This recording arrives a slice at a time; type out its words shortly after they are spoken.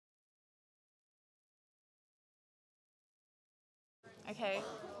Okay.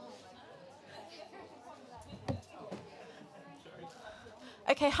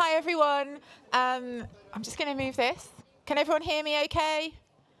 Okay, hi everyone. I'm just going to move this. Can everyone hear me okay?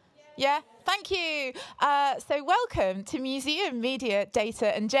 Yeah? Thank you. So welcome to Museum, Media,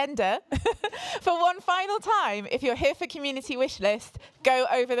 Data and Gender. For one final time, if you're here for Community Wishlist, go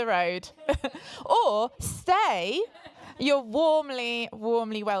over the road. Or stay. You're warmly,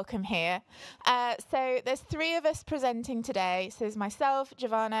 warmly welcome here. So there's three of us presenting today. So there's myself,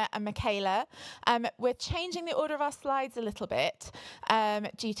 Giovanna, and Michaela. We're changing the order of our slides a little bit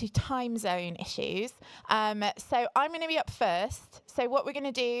due to time zone issues. So I'm going to be up first. So what we're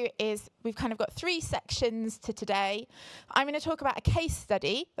going to do is we've kind of got three sections to today. I'm going to talk about a case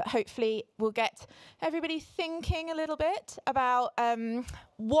study that hopefully will get everybody thinking a little bit about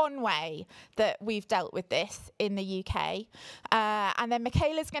one way that we've dealt with this in the UK. And then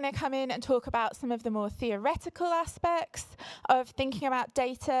Michaela's going to come in and talk about some of the more theoretical aspects of thinking about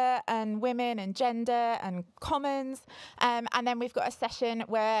data and women and gender and commons. And then we've got a session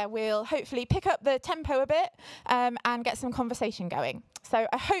where we'll hopefully pick up the tempo a bit and get some conversation going. So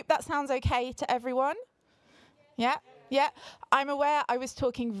I hope that sounds okay to everyone. Yeah? Yeah, I'm aware I was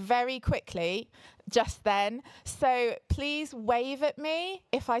talking very quickly just then, so please wave at me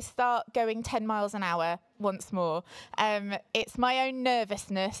if I start going 10 miles an hour once more. It's my own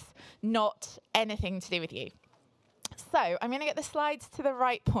nervousness, not anything to do with you. So I'm going to get the slides to the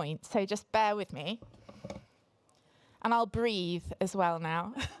right point, so just bear with me. And I'll breathe as well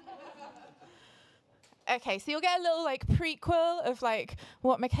now. Okay, so you'll get a little like prequel of like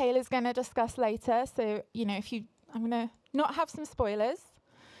what Michaela's going to discuss later. So, you know, if you I'm going to not have some spoilers.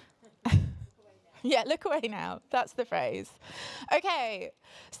 Yeah, look away now. That's the phrase. Okay,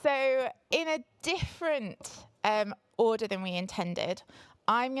 so in a different order than we intended,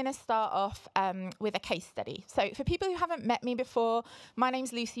 I'm going to start off with a case study. So for people who haven't met me before, my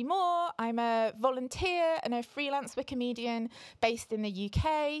name's Lucy Moore. I'm a volunteer and a freelance Wikimedian based in the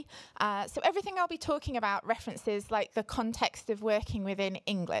UK. So everything I'll be talking about references like the context of working within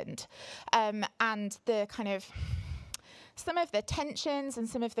England and the kind of some of the tensions and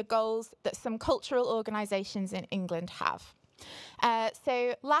some of the goals that some cultural organisations in England have.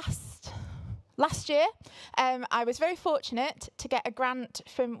 So last year, I was very fortunate to get a grant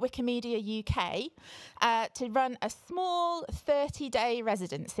from Wikimedia UK to run a small 30-day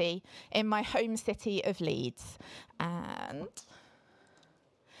residency in my home city of Leeds. And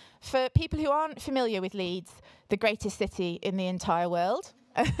for people who aren't familiar with Leeds, the greatest city in the entire world,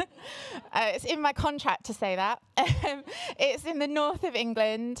 it's in my contract to say that. It's in the north of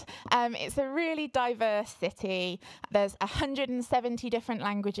England. It's a really diverse city. There's 170 different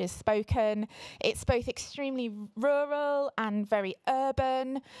languages spoken. It's both extremely rural and very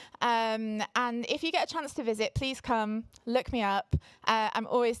urban. And if you get a chance to visit, please come, look me up. I'm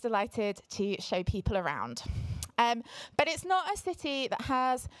always delighted to show people around. But it's not a city that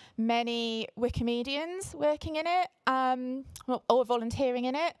has many Wikimedians working in it or volunteering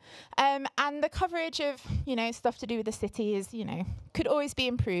in it. And the coverage of, you know, stuff to do with the city is, you know, could always be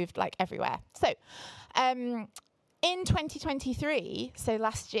improved like everywhere. So in 2023, so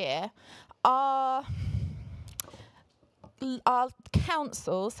last year, our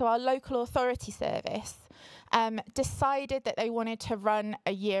council, so our local authority service, decided that they wanted to run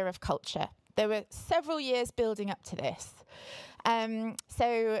a year of culture. There were several years building up to this.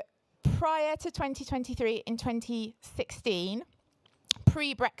 So prior to 2023, in 2016,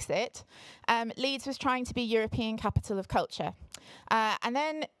 pre-Brexit, Leeds was trying to be European Capital of Culture. And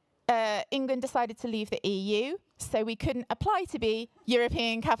then England decided to leave the EU, so we couldn't apply to be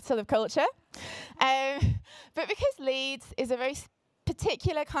European Capital of Culture. But because Leeds is a very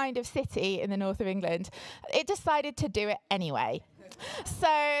particular kind of city in the north of England, it decided to do it anyway.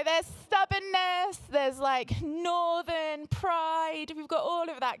 So there's stubbornness, there's like northern pride, we've got all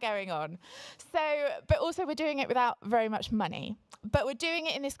of that going on. So, but also we're doing it without very much money. But we're doing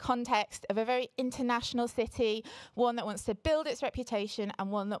it in this context of a very international city, one that wants to build its reputation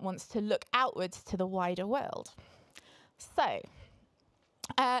and one that wants to look outwards to the wider world. So,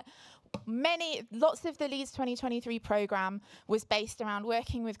 lots of the Leeds 2023 programme was based around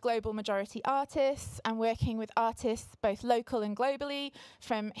working with global majority artists and working with artists both local and globally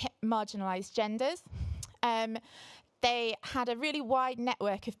from marginalised genders. They had a really wide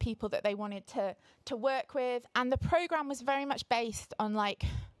network of people that they wanted to work with, and the programme was very much based on like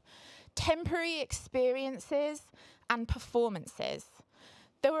temporary experiences and performances.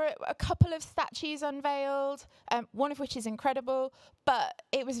 There were a couple of statues unveiled, one of which is incredible, but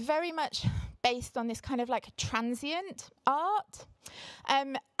it was very much based on this kind of like transient art.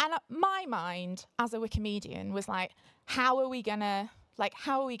 And my mind as a Wikimedian was like, how are we gonna like,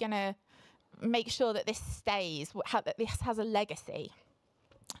 how are we going to make sure that this stays, that this has a legacy,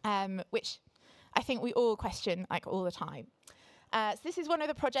 which I think we all question like all the time. So this is one of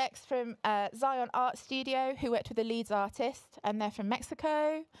the projects from Zion Art Studio, who worked with the Leeds artist, and they're from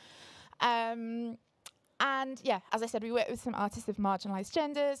Mexico. And yeah, as I said, we worked with some artists of marginalised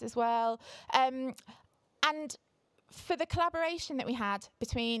genders as well. And for the collaboration that we had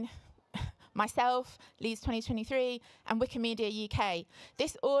between myself, Leeds 2023, and Wikimedia UK,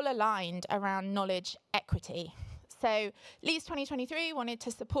 this all aligned around knowledge equity. So Leeds 2023 wanted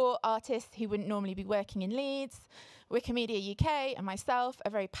to support artists who wouldn't normally be working in Leeds. Wikimedia UK and myself are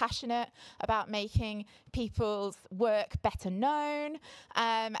very passionate about making people's work better known,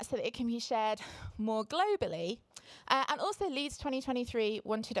 so that it can be shared more globally. And also Leeds 2023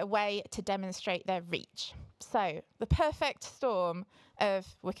 wanted a way to demonstrate their reach. So the perfect storm of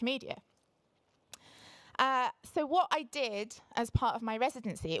Wikimedia. So what I did as part of my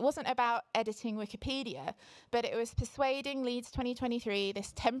residency, it wasn't about editing Wikipedia, but it was persuading Leeds 2023,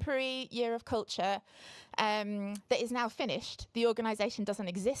 this temporary year of culture that is now finished, the organisation doesn't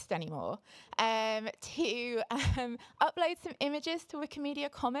exist anymore, to upload some images to Wikimedia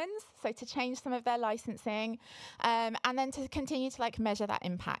Commons, so to change some of their licensing, and then to continue to like measure that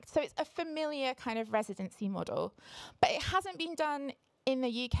impact. So it's a familiar kind of residency model, but it hasn't been done in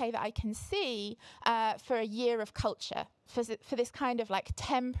the UK that I can see for a year of culture, for this kind of like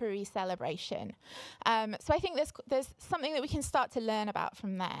temporary celebration. So I think there's something that we can start to learn about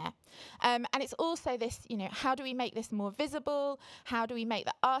from there. And it's also this, you know, how do we make this more visible? How do we make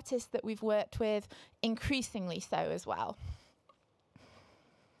the artists that we've worked with increasingly so as well?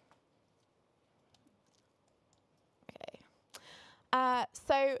 Okay.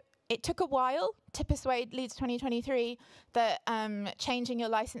 So it took a while to persuade Leeds 2023 that changing your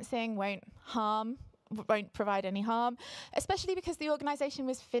licensing won't provide any harm, especially because the organisation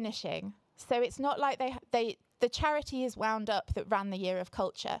was finishing. So it's not like the charity is wound up that ran the Year of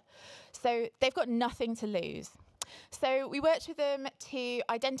Culture. So they've got nothing to lose. So we worked with them to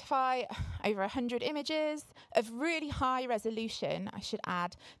identify over 100 images of really high resolution, I should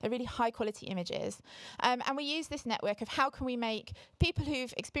add. They're really high quality images. And we use this network of how can we make people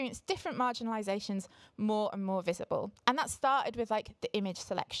who've experienced different marginalizations more and more visible. And that started with like the image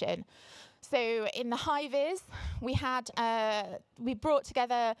selection. So in the high vis, we brought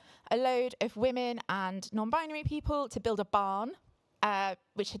together a load of women and non-binary people to build a barn.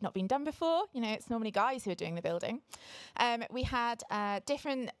 Which had not been done before. You know, it's normally guys who are doing the building. We had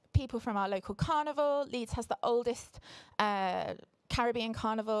different people from our local carnival. Leeds has the oldest Caribbean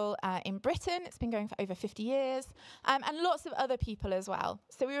carnival in Britain. It's been going for over 50 years. And lots of other people as well.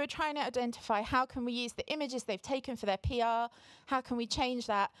 So we were trying to identify how can we use the images they've taken for their PR, how can we change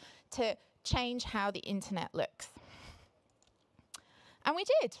that to change how the internet looks. And we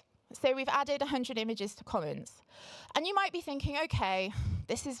did. So we've added 100 images to Commons. And you might be thinking, OK,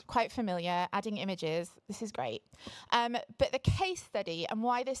 this is quite familiar, adding images, this is great. But the case study and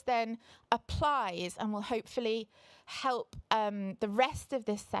why this then applies and will hopefully help the rest of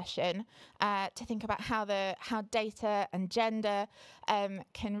this session to think about how data and gender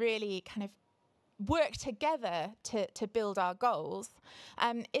can really kind of work together to build our goals,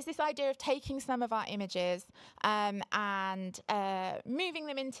 is this idea of taking some of our images and moving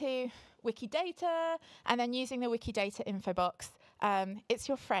them into Wikidata and then using the Wikidata info box. It's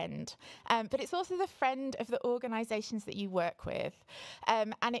your friend, but it's also the friend of the organisations that you work with.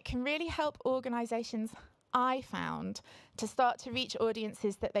 And it can really help organisations, I found, to start to reach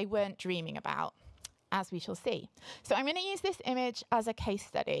audiences that they weren't dreaming about, as we shall see. So I'm going to use this image as a case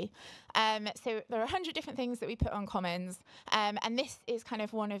study. So there are 100 different things that we put on Commons, and this is kind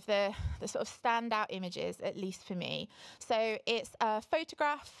of one of the sort of standout images, at least for me. So it's a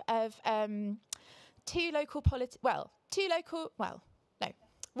photograph of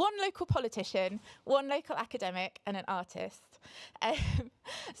one local politician, one local academic, and an artist.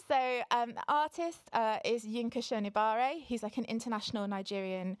 The artist is Yinka Shonibare. He's like an international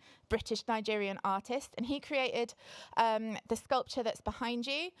British-Nigerian artist, and he created the sculpture that's behind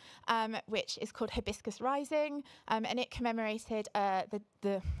you, which is called Hibiscus Rising, and it commemorated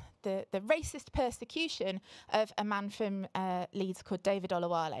the racist persecution of a man from Leeds called David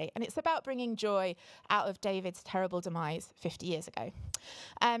Olawale. And it's about bringing joy out of David's terrible demise 50 years ago.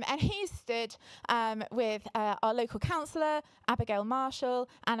 And he stood with our local councillor, Abigail Marshall,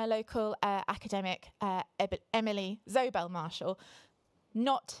 and a local academic, Emily Zobel Marshall.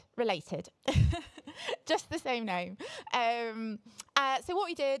 Not related, just the same name. So what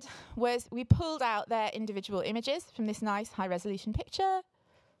we did was we pulled out their individual images from this nice high resolution picture.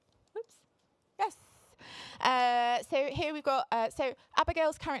 Oops. Yes. So here we've got, so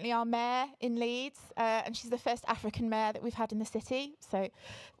Abigail's currently our mayor in Leeds, and she's the first African mayor that we've had in the city, so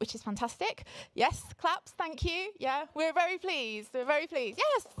which is fantastic. Yes, claps, thank you. Yeah, we're very pleased. We're very pleased.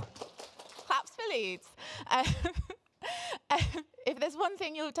 Yes, claps for Leeds. If there's one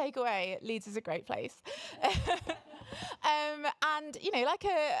thing you'll take away, Leeds is a great place. And you know,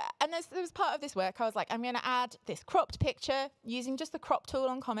 and as part of this work, I was like, I'm going to add this cropped picture using just the crop tool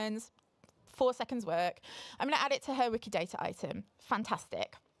on Commons. 4 seconds work. I'm going to add it to her Wikidata item.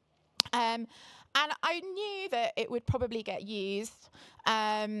 Fantastic. And I knew that it would probably get used.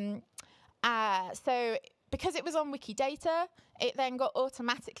 So because it was on Wikidata, it then got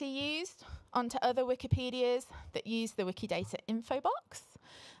automatically used onto other Wikipedias that use the Wikidata info box,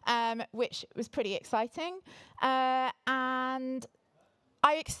 which was pretty exciting. And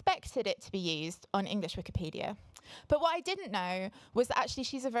I expected it to be used on English Wikipedia. But what I didn't know was that actually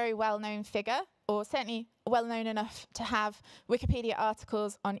she's a very well-known figure, or certainly well-known enough to have Wikipedia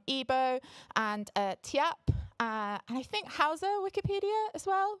articles on Igbo and Tiap, and I think Hausa Wikipedia as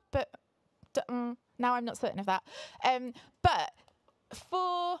well, but now I'm not certain of that. But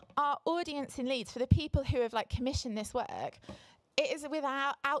for our audience in Leeds, for the people who have commissioned this work, it is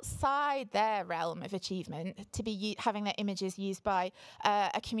outside their realm of achievement to be having their images used by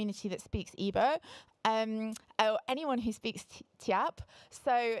a community that speaks Igbo, or anyone who speaks Tiap.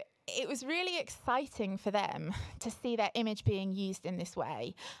 So it was really exciting for them to see their image being used in this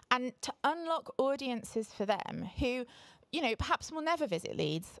way, and to unlock audiences for them who, you know, perhaps will never visit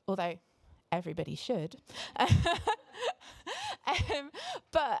Leeds, although everybody should.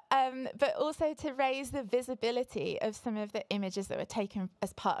 But also to raise the visibility of some of the images that were taken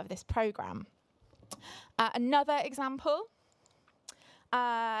as part of this programme. Another example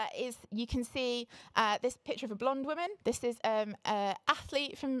is, you can see this picture of a blonde woman. This is an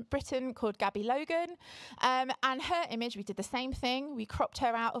athlete from Britain called Gabby Logan. And her image, we did the same thing. We cropped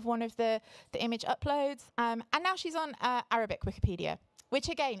her out of one of the image uploads. And now she's on Arabic Wikipedia, which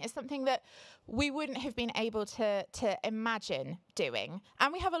again is something that we wouldn't have been able to imagine doing.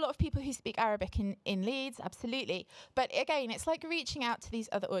 And we have a lot of people who speak Arabic in Leeds, absolutely. But again, it's like reaching out to these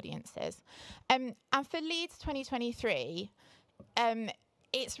other audiences. And for Leeds 2023,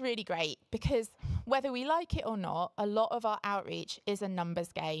 it's really great, because whether we like it or not, a lot of our outreach is a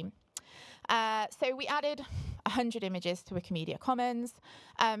numbers game. So we added 100 images to Wikimedia Commons.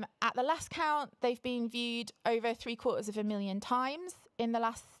 At the last count, they've been viewed over 750,000 times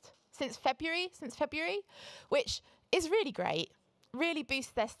since February, which is really great, really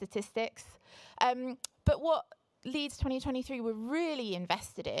boosts their statistics. But what Leeds 2023 were really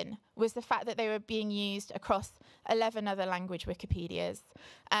invested in was the fact that they were being used across 11 other language Wikipedias,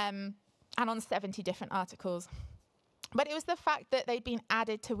 and on 70 different articles. But it was the fact that they'd been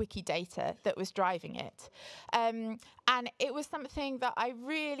added to Wikidata that was driving it. And it was something that I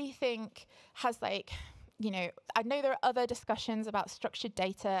really think has, you know, I know there are other discussions about structured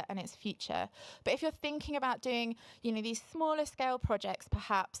data and its future, but if you're thinking about doing, you know, these smaller scale projects,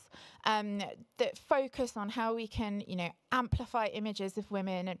 perhaps, that focus on how we can, you know, amplify images of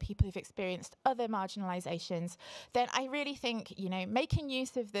women and people who've experienced other marginalizations, then I really think, you know, making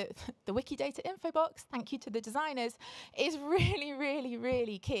use of the Wikidata info box, thank you to the designers, is really, really,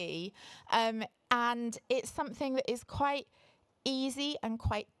 really key. And it's something that is quite easy and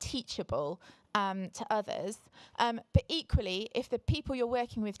quite teachable to others. But equally, if the people you're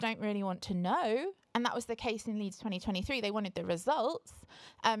working with don't really want to know, and that was the case in Leeds 2023, they wanted the results,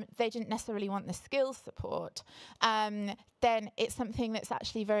 they didn't necessarily want the skills support, then it's something that's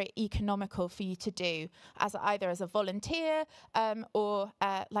actually very economical for you to do as either as a volunteer, or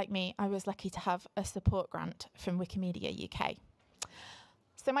like me, I was lucky to have a support grant from Wikimedia UK.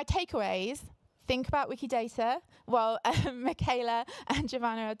 So my takeaways: think about Wikidata while Michaela and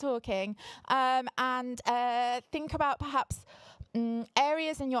Giovanna are talking, and think about perhaps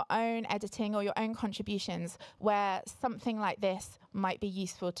areas in your own editing or your own contributions where something like this might be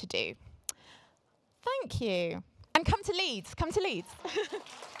useful to do. Thank you. And come to Leeds, come to Leeds.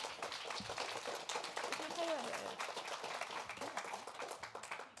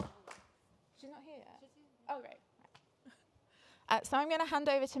 She's not here yet? Oh, great. So I'm going to hand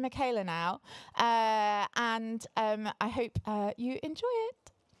over to Michaela now, and I hope you enjoy it.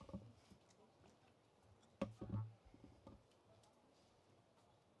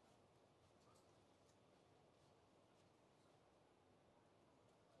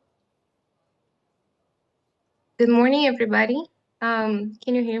 Good morning, everybody. Can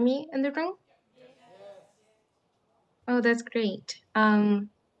you hear me in the room? Oh, that's great.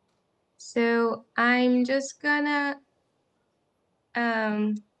 So I'm just gonna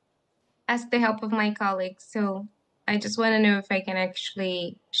ask the help of my colleagues. So I just want to know if I can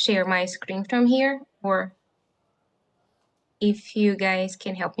actually share my screen from here, or if you guys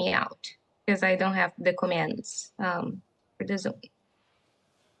can help me out, because I don't have the commands for the Zoom.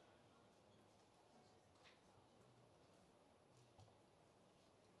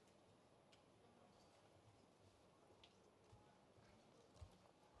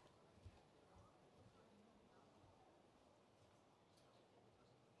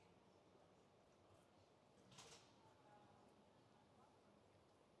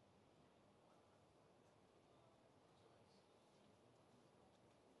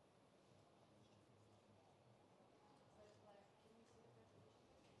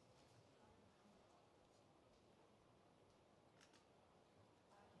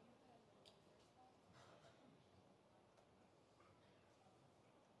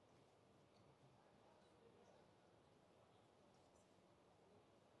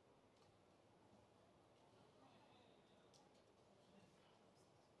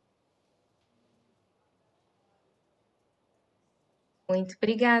 Muito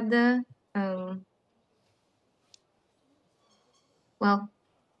obrigada. Well,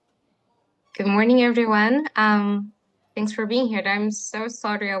 good morning, everyone. Thanks for being here. I'm so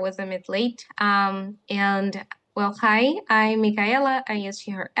sorry I was a bit late. And well, hi, I'm Micaela. I use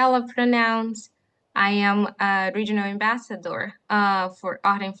she, her, Ella pronouns. I am a regional ambassador for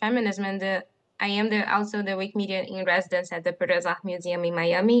art and feminism, and I am also the Wikimedia in residence at the Perez Art Museum in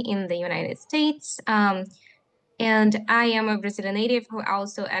Miami in the United States. And I am a Brazilian native who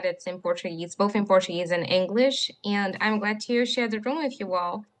also edits in Portuguese, both in Portuguese and English. And I'm glad to share the room with you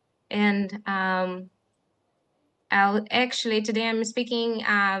all. And actually, today I'm speaking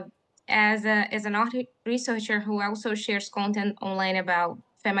as an art researcher who also shares content online about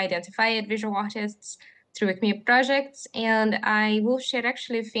femme-identified visual artists through Wikimedia projects. And I will share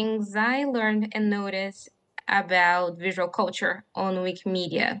actually things I learned and noticed about visual culture on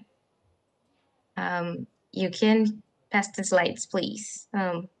Wikimedia. You can pass the slides, please,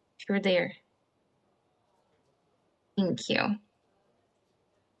 if you're there. Thank you.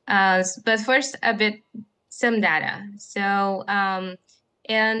 But first, some data. So,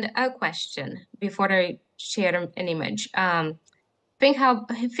 and a question before I share an image. Think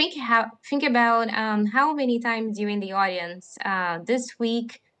about how many times you in the audience this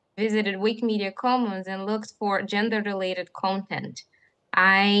week visited Wikimedia Commons and looked for gender-related content.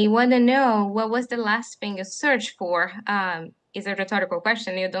 I want to know, what was the last thing you searched for? It's a rhetorical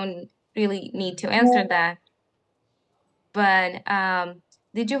question. You don't really need to answer that. But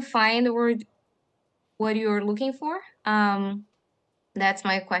did you find the word what you're looking for? That's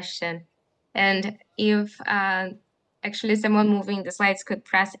my question. And if actually someone moving the slides could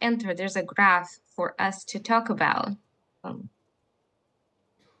press enter, there's a graph for us to talk about.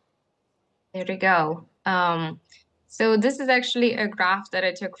 There we go. So this is actually a graph that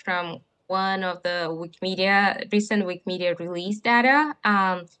I took from one of the recent Wikimedia release data.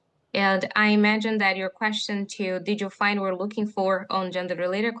 And I imagine that your question to, did you find what we're looking for on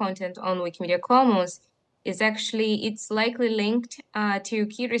gender-related content on Wikimedia Commons, is actually, it's likely linked to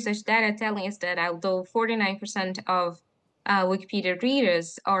key research data telling us that although 49% of Wikipedia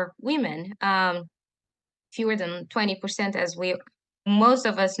readers are women, fewer than 20%, as most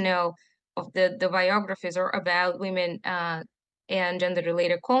of us know, of the biographies are about women and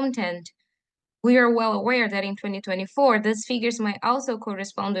gender-related content. We are well aware that in 2024, these figures might also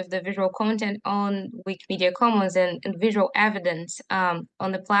correspond with the visual content on Wikimedia Commons and visual evidence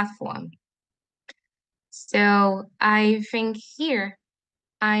on the platform. So I think here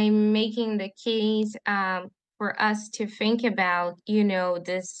I'm making the case for us to think about,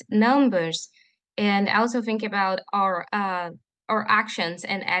 these numbers, and also think about our actions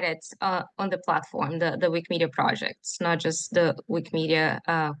and edits on the platform, the Wikimedia projects, not just the Wikimedia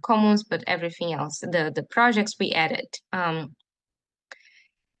Commons, but everything else, the projects we edit. And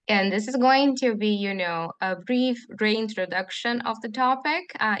this is going to be, a brief reintroduction of the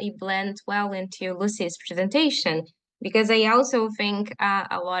topic. It blends well into Lucy's presentation, because I also think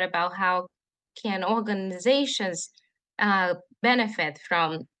a lot about how can organizations benefit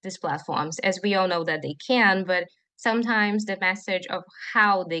from these platforms, as we all know that they can, but sometimes the message of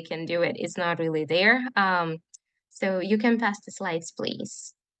how they can do it is not really there. So you can pass the slides,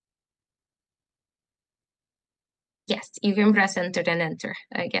 please. Yes, you can press enter and enter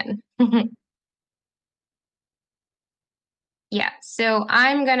again. Yeah, so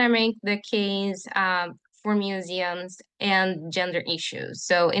I'm gonna make the case for museums and gender issues.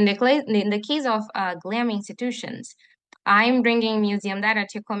 So in the case of GLAM institutions, I'm bringing museum data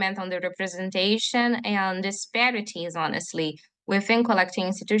to comment on the representation and disparities, honestly, within collecting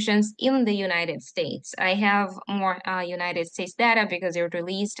institutions in the United States. I have more United States data because it was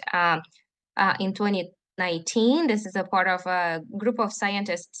released in 2019. This is a part of a group of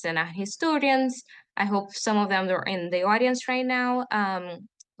scientists and historians. I hope some of them are in the audience right now,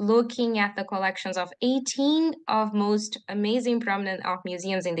 looking at the collections of 18 of most amazing prominent art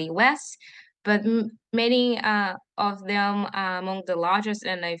museums in the US, but many of them among the largest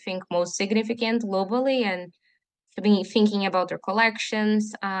and I think most significant globally, and thinking about their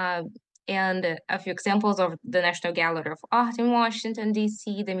collections, and a few examples of the National Gallery of Art in Washington,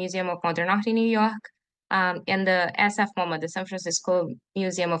 D.C., the Museum of Modern Art in New York, and the SF MoMA, the San Francisco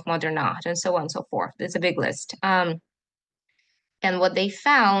Museum of Modern Art, and so on and so forth. It's a big list. And what they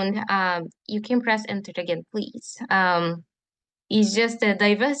found, you can press enter again, please, is just the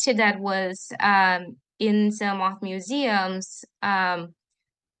diversity that was in some art museums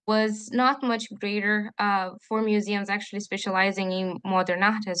was not much greater for museums actually specializing in modern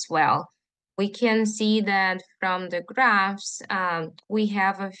art as well. We can see that from the graphs, we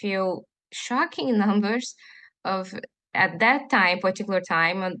have a few shocking numbers of, at that time, particular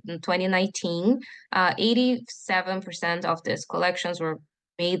time, in 2019, 87% of these collections were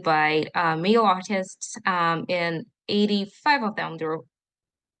made by male artists, and 85 of them were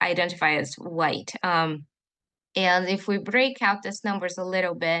identified as white. And if we break out these numbers a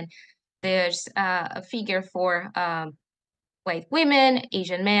little bit, there's a figure for white women,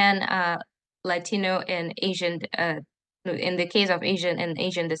 Asian men, Latino and Asian, in the case of Asian and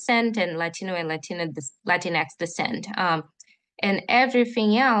Asian descent, and Latino and Latinx descent. And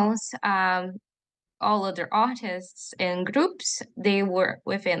everything else, all other artists and groups, they were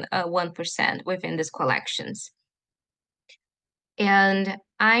within 1% within these collections. And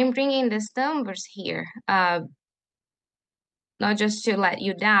I'm bringing these numbers here, not just to let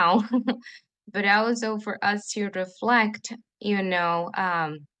you down, but also for us to reflect,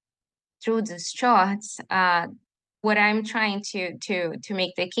 through these charts, what I'm trying to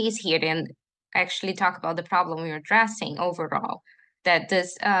make the case here and actually talk about the problem we're addressing overall. That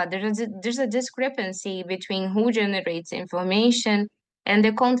there's a discrepancy between who generates information and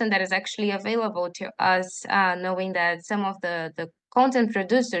the content that is actually available to us, knowing that some of the content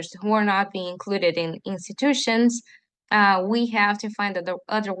producers who are not being included in institutions, we have to find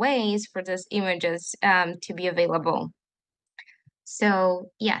other ways for these images to be available. So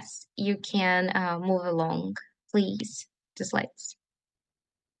yes, you can move along, please, the slides.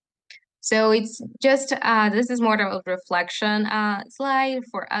 So it's just, this is more of a reflection slide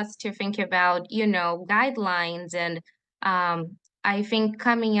for us to think about, guidelines and I think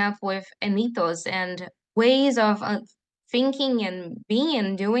coming up with an ethos and ways of thinking and being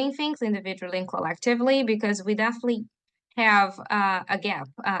and doing things individually and collectively, because we definitely have a gap,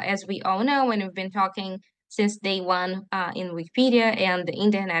 as we all know, and we've been talking since day one in Wikipedia and the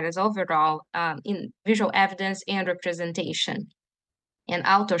internet as overall, in visual evidence and representation and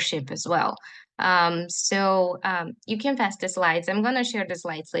authorship as well. So you can pass the slides. I'm going to share the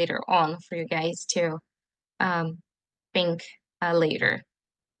slides later on for you guys to think later.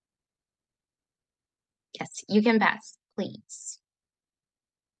 Yes, you can pass, please.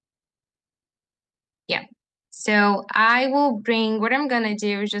 Yeah. So I will bring, what I'm going to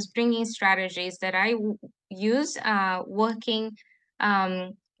do is just bringing strategies that I use working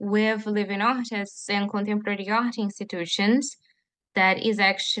with living artists and contemporary art institutions, that is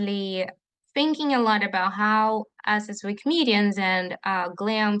actually thinking a lot about how us as Wikimedians and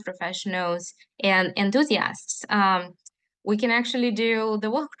GLAM professionals and enthusiasts, we can actually do the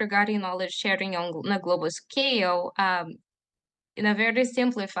work regarding knowledge sharing on a global scale in a very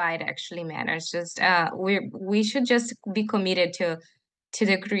simplified actually manner. It's just we should just be committed to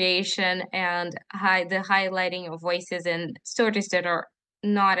the creation and the highlighting of voices and stories that are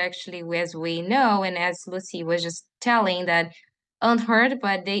not actually as we know, and as Lucy was just telling, that unheard,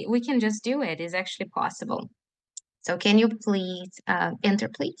 but we can just do it. It's actually possible. So can you please enter,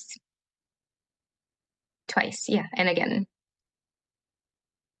 please? Twice, yeah, and again.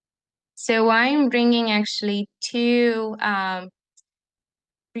 So I'm bringing actually two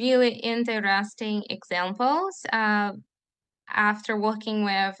really interesting examples after working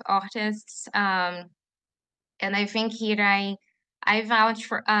with artists, and I think here I vouch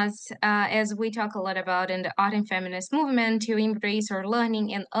for us, as we talk a lot about in the art and feminist movement, to embrace our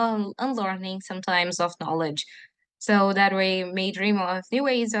learning and unlearning sometimes of knowledge. So that we may dream of new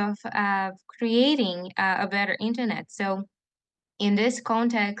ways of creating a better internet. So in this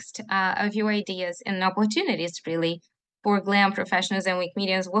context, a few ideas and opportunities really for GLAM professionals and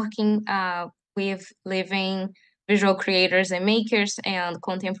Wikimedians working with living visual creators and makers and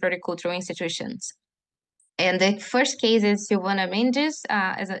contemporary cultural institutions. And the first case is Silvana Mendes,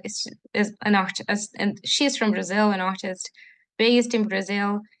 is an artist, and she's from Brazil, an artist based in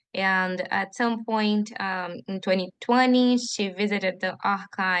Brazil. And at some point in 2020, she visited the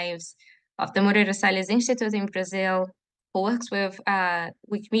archives of the Moreira Salles Institute in Brazil, who works with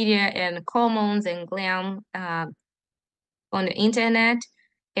Wikimedia and Commons and GLAM on the internet.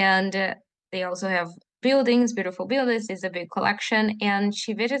 And they also have buildings, beautiful buildings. It's a big collection. And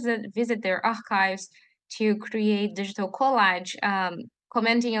she visited their archives to create digital collage,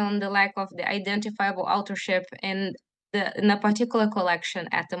 commenting on the lack of the identifiable authorship in a particular collection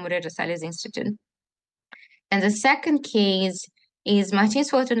at the Moreira Salles Institute. And the second case is Martins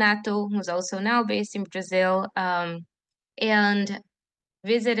Fortunato, who's also now based in Brazil, and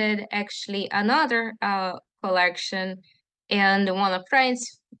visited actually another collection and won a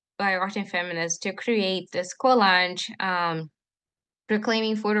prize by Art and Feminists to create this collage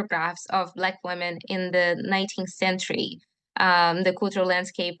proclaiming photographs of Black women in the 19th century, the cultural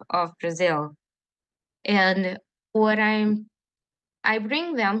landscape of Brazil. And what I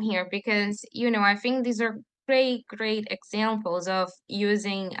bring them here because, I think these are great examples of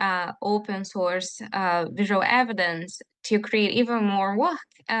using open source visual evidence to create even more work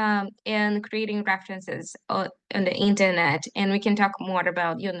and creating references on the internet. And we can talk more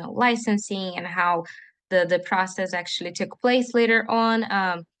about, licensing and how the process actually took place later on.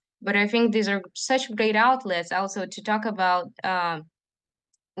 But I think these are such great outlets also to talk about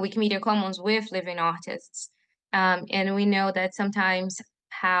Wikimedia Commons with living artists. And we know that sometimes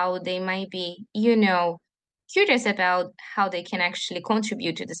how they might be, curious about how they can actually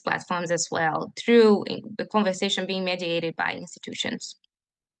contribute to these platforms as well through the conversation being mediated by institutions.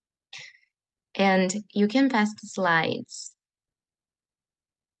 And you can pass the slides.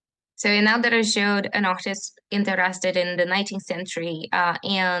 So now that I showed an artist interested in the 19th century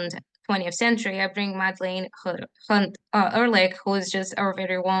and 20th century, I bring Madeleine Ehrlich, who is just our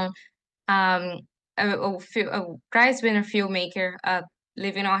very own a prize winner filmmaker, a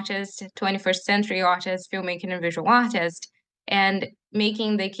living artist, 21st century artist, filmmaker, and visual artist, and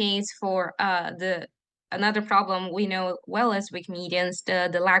making the case for another problem we know well as Wikimedians,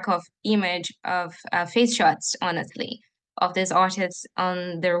 the lack of image of face shots, honestly, of these artists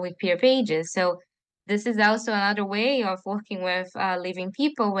on their Wikipedia pages. So this is also another way of working with living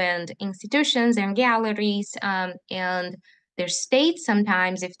people and institutions and galleries and their states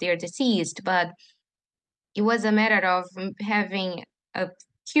sometimes if they're deceased, but it was a matter of having a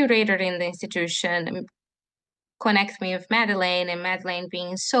curator in the institution connect me with Madeleine, and Madeleine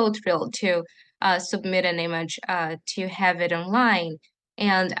being so thrilled to submit an image to have it online.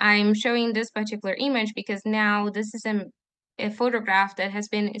 And I'm showing this particular image because now this is a photograph that has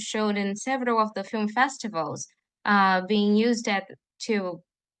been shown in several of the film festivals, being used to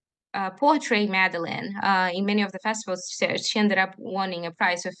portray Madeleine in many of the festivals. She ended up winning a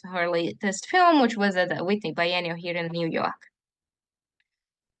prize with her latest film, which was at the Whitney Biennial here in New York.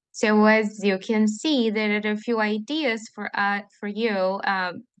 So as you can see, there are a few ideas for you,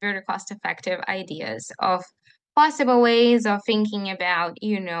 very cost-effective ideas of possible ways of thinking about,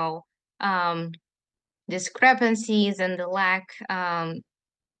 discrepancies and the lack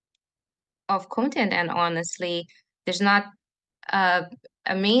of content. And honestly, there's not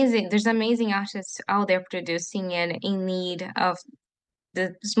there's amazing artists out there producing and in need of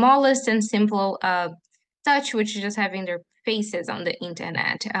the smallest and simple touch, which is just having their faces on the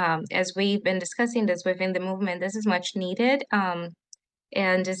internet. As we've been discussing this within the movement, this is much needed.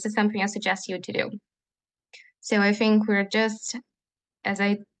 And this is something I suggest you to do. So I think we're just, as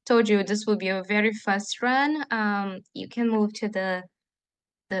I told you, this will be a very fast run. You can move to the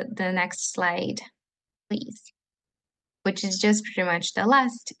next slide, please, which is just pretty much the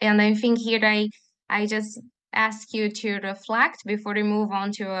last. And I think here I just ask you to reflect before we move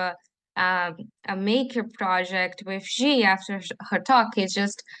on to a maker project with G after her talk, is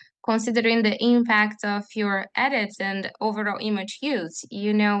just considering the impact of your edits and overall image use,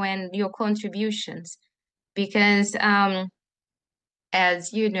 and your contributions. Because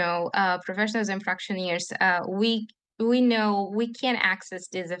as you know, professionals and practitioners, we know we can access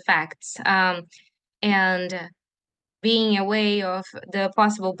these effects. And being aware of the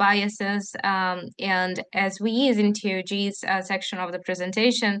possible biases. And as we ease into G's section of the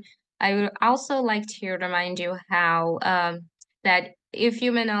presentation, I would also like to remind you how that if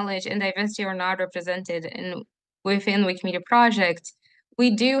human knowledge and diversity are not represented within Wikimedia projects,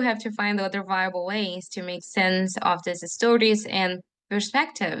 we do have to find other viable ways to make sense of these stories and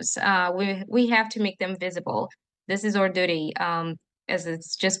perspectives. We have to make them visible. This is our duty, as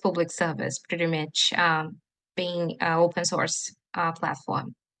it's just public service, pretty much. Being an open source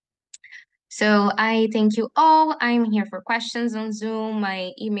platform. So I thank you all. I'm here for questions on Zoom.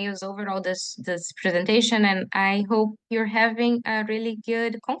 My email is over all this presentation, and I hope you're having a really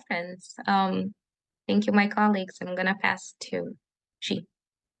good conference. Thank you, my colleagues. I'm gonna pass to Chi.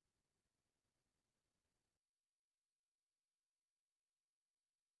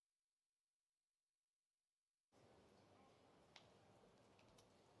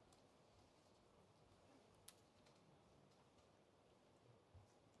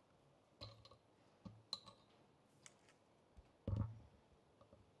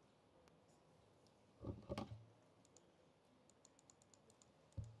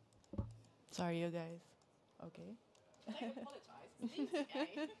 Sorry, you guys. Okay. Don't apologise. It's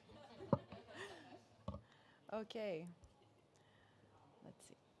okay. Okay. Let's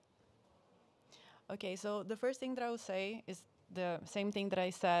see. Okay, so the first thing that I will say is the same thing that I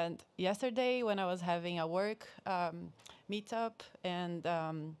said yesterday when I was having a work meetup, and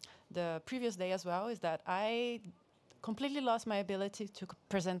the previous day as well, is that I completely lost my ability to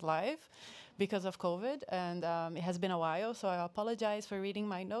present live because of COVID, and it has been a while, so I apologize for reading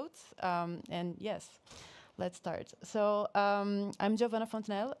my notes. And yes, let's start. So I'm Giovanna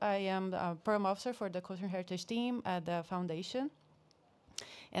Fontenelle. I am a program officer for the Cultural Heritage team at the foundation.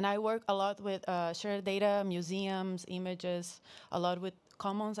 And I work a lot with shared data, museums, images, a lot with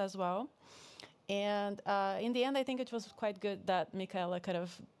commons as well. And in the end, I think it was quite good that Michaela kind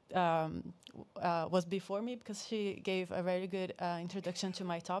of was before me, because she gave a very good introduction to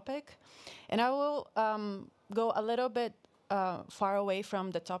my topic. And I will go a little bit far away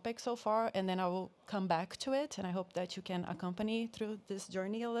from the topic so far, and then I will come back to it. And I hope that you can accompany through this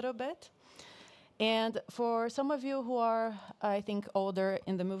journey a little bit. And for some of you who are, I think, older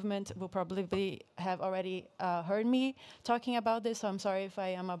in the movement, will probably have already heard me talking about this, so I'm sorry if I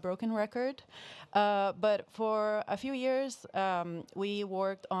am a broken record. But for a few years, we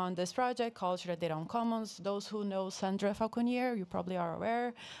worked on this project called Shared Data on Commons. Those who know Sandra Falconier, you probably are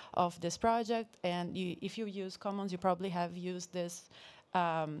aware of this project. And if you use Commons, you probably have used this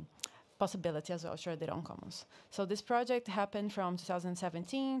possibility as well, shared data on commons. So this project happened from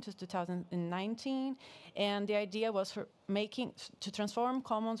 2017 to 2019, and the idea was to transform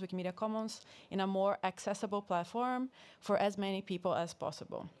Commons, Wikimedia Commons, in a more accessible platform for as many people as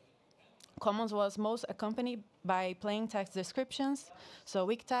possible. Commons was most accompanied by plain text descriptions, so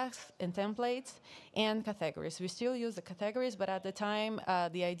wiki tags and templates, and categories. We still use the categories, but at the time,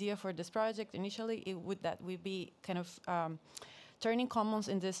 the idea for this project initially, that would be kind of turning Commons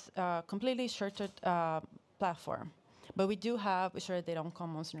in this completely structured platform. But we do have shared data on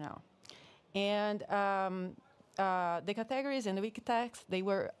Commons now. And the categories and the wiki tags, they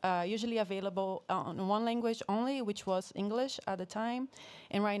were usually available in one language only, which was English at the time.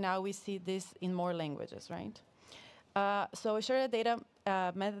 And right now we see this in more languages, right? So shared data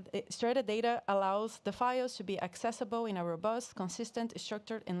allows the files to be accessible in a robust, consistent,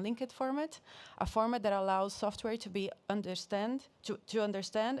 structured, and linked format, a format that allows software to understand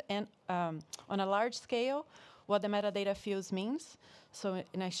and on a large scale what the metadata fields means, so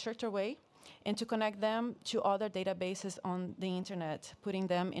in a structured way, and to connect them to other databases on the internet, putting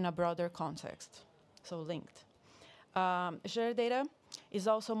them in a broader context, so linked. Shared data is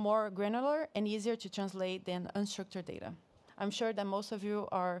also more granular and easier to translate than unstructured data. I'm sure that most of you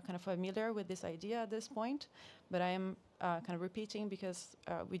are kind of familiar with this idea at this point, but I am kind of repeating because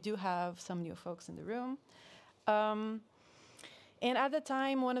we do have some new folks in the room. And at the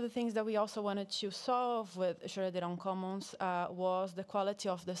time, one of the things that we also wanted to solve with shared data on Commons was the quality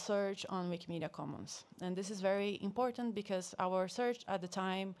of the search on Wikimedia Commons. And this is very important because our search at the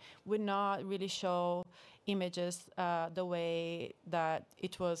time would not really show images the way that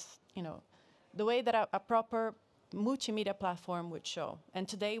it was, the way that a proper multimedia platform would show. And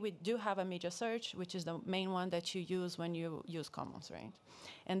today we do have a media search, which is the main one that you use when you use Commons, right?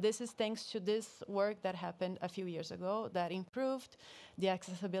 And this is thanks to this work that happened a few years ago that improved the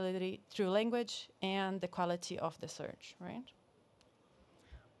accessibility through language and the quality of the search, right?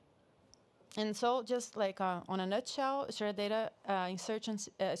 And so, just like on a nutshell, shared data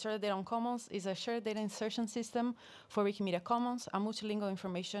shared data on Commons is a shared data insertion system for Wikimedia Commons, a multilingual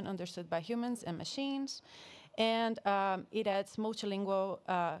information understood by humans and machines. And it adds multilingual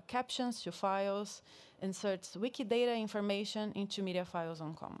captions to files, inserts Wikidata information into media files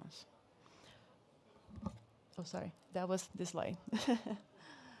on Commons. Oh, sorry, that was this slide.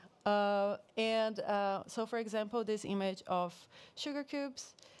 So, for example, this image of sugar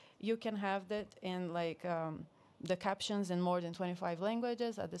cubes, you can have that in the captions in more than 25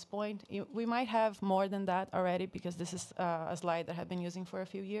 languages at this point. We might have more than that already because this is a slide that I've been using for a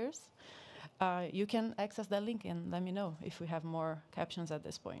few years. You can access that link and let me know if we have more captions at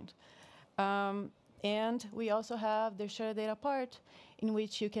this point. And we also have the shared data part, in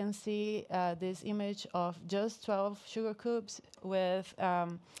which you can see this image of just 12 sugar cubes with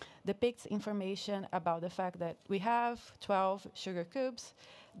depicts information about the fact that we have 12 sugar cubes.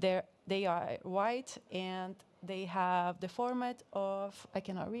 They are white, and they have the format of, I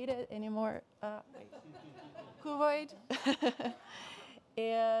cannot read it anymore, cuboid.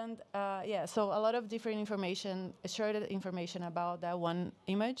 And yeah, so a lot of different information, shared information about that one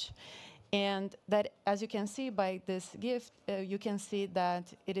image. And that, as you can see by this GIF, you can see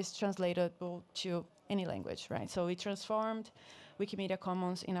that it is translatable to any language, right? So we transformed Wikimedia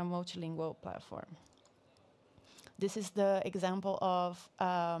Commons in a multilingual platform. This is the example of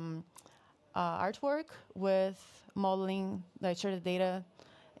artwork with modeling the shared data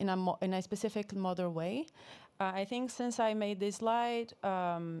in a specific model way. I think since I made this slide,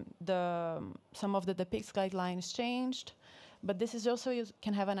 some of the depicts guidelines changed. But this is also, you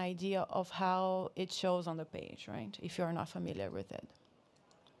can have an idea of how it shows on the page, right? If you're not familiar with it.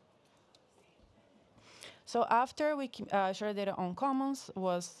 So after shared data on Commons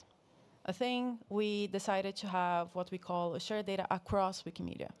was a thing, we decided to have what we call shared data across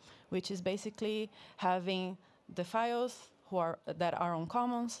Wikimedia, which is basically having the files that are on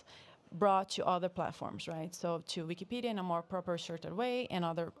Commons brought to other platforms, right? So to Wikipedia in a more proper, shorter way, and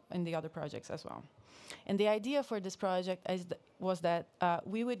in the other projects as well. And the idea for this project was that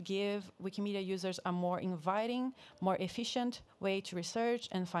we would give Wikimedia users a more inviting, more efficient way to research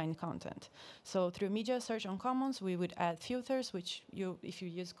and find content. So through media search on Commons, we would add filters, which if you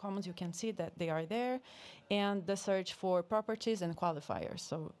use Commons, you can see that they are there, and the search for properties and qualifiers.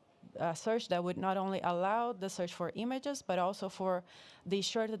 So a search that would not only allow the search for images, but also for the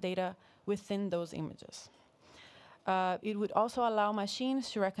shared data within those images. It would also allow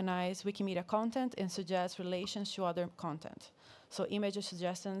machines to recognize Wikimedia content and suggest relations to other content. So image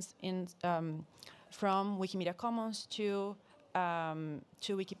suggestions from Wikimedia Commons to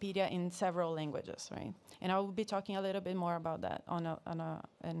Wikipedia in several languages, right? And I will be talking a little bit more about that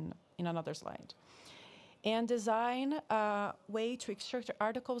in another slide. And design a way to structure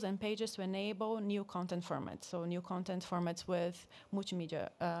articles and pages to enable new content formats, so new content formats with multimedia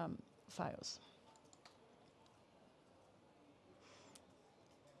files.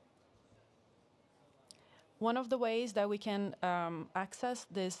 One of the ways that we can access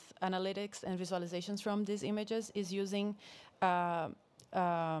this analytics and visualizations from these images is using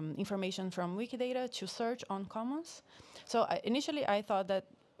information from Wikidata to search on Commons. So initially, I thought that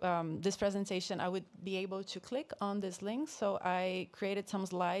this presentation, I would be able to click on this link. So I created some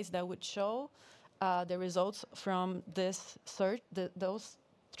slides that would show the results from this search, those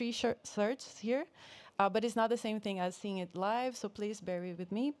three searches here. But it's not the same thing as seeing it live, so please bear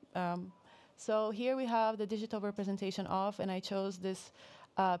with me. So here we have the digital representation of, and I chose this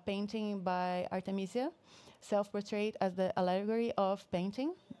painting by Artemisia, self-portrait as the allegory of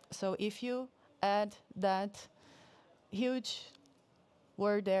painting. So if you add that huge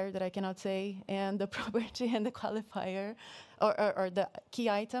word there that I cannot say, and the property and the qualifier, or the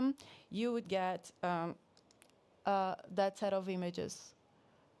key item, you would get that set of images.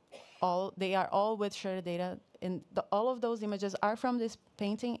 They are all with shared data, and all of those images are from this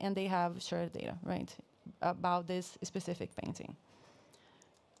painting, and they have shared data, right, about this specific painting.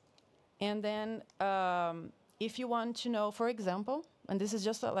 And then if you want to know, for example, and this is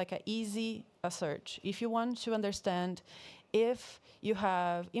just like an easy search, if you want to understand if you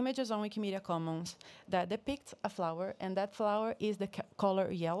have images on Wikimedia Commons that depict a flower, and that flower is the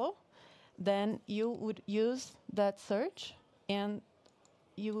color yellow, then you would use that search, and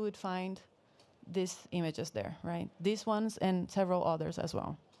you would find these images there, right? These ones and several others as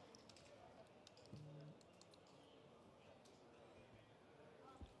well.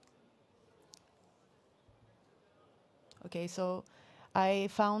 Okay, so I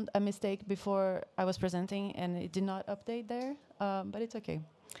found a mistake before I was presenting, and it did not update there, but it's okay.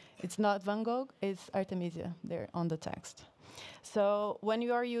 It's not Van Gogh, it's Artemisia there on the text. So when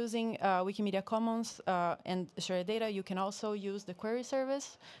you are using Wikimedia Commons and shared data, you can also use the query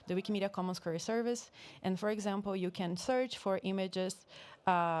service, the Wikimedia Commons query service. And for example, you can search for images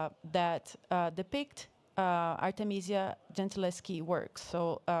that depict Artemisia Gentileschi works.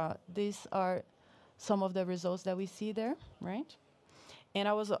 So these are some of the results that we see there, right? And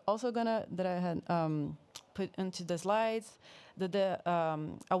I was also that I had put into the slides,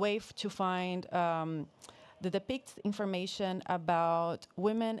 a way to find that depicts information about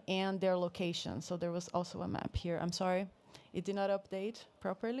women and their location. So there was also a map here. I'm sorry, it did not update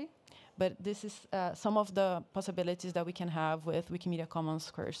properly. But this is some of the possibilities that we can have with Wikimedia Commons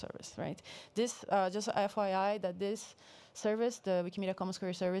Query Service, right? This, just FYI, that this service, the Wikimedia Commons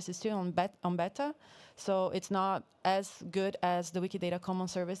Query Service, is still on beta, so it's not as good as the Wikidata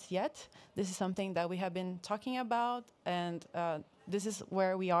Commons Service yet. This is something that we have been talking about, and this is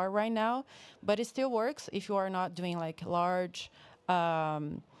where we are right now. But it still works if you are not doing like large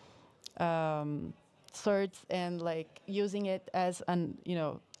search and like using it as an,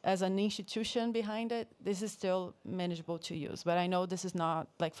 as an institution behind it. This is still manageable to use. But I know this is not,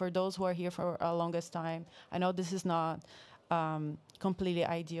 like for those who are here for a longest time, I know this is not completely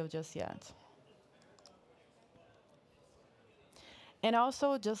ideal just yet. And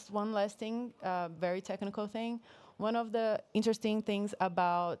also, just one last thing, very technical thing. One of the interesting things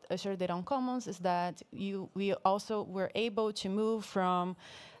about Azure Data on Commons is that we also were able to move from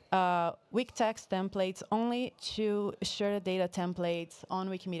Wiki text templates only to shared data templates on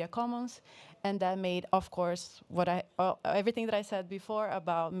Wikimedia Commons, and that made, of course, everything that I said before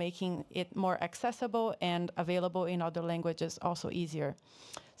about making it more accessible and available in other languages also easier.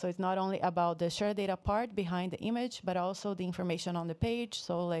 So it's not only about the shared data part behind the image, but also the information on the page.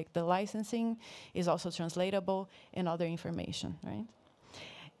 So like the licensing is also translatable and other information, right?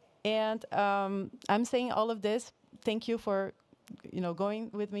 And I'm saying all of this. Thank you for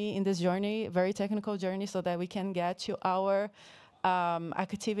going with me in this journey, very technical journey, so that we can get to our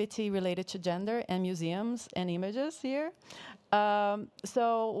activity related to gender and museums and images here.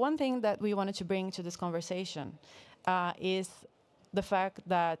 So one thing that we wanted to bring to this conversation is the fact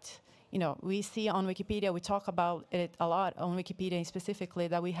that we see on Wikipedia, we talk about it a lot on Wikipedia specifically,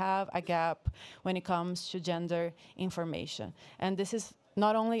 that we have a gap when it comes to gender information. And this is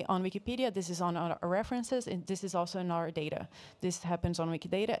not only on Wikipedia, this is on our references, and this is also in our data. This happens on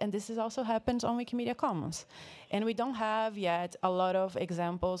Wikidata, and this also happens on Wikimedia Commons. And we don't have yet a lot of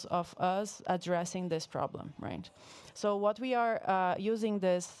examples of us addressing this problem, right? So what we are using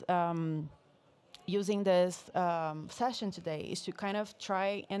this session today is to kind of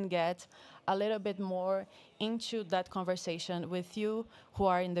try and get a little bit more into that conversation with you who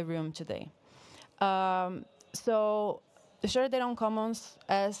are in the room today. So the Shared Data on Commons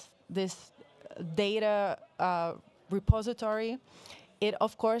as this data repository, it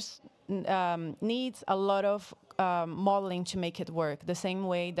of course needs a lot of modeling to make it work, the same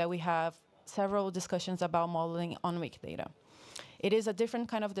way that we have several discussions about modeling on Wikidata. It is a different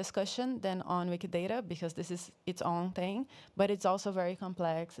kind of discussion than on Wikidata because this is its own thing, but it's also very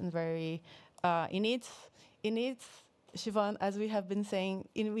complex and very, it needs, Siobhan, as we have been saying,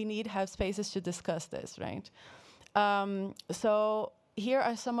 we need to have spaces to discuss this, right? So here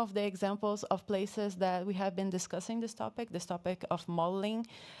are some of the examples of places that we have been discussing this topic of modeling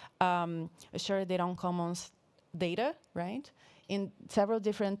shared data on commons data, right? In several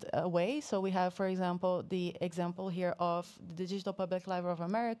different ways. So we have, for example, the example here of the Digital Public Library of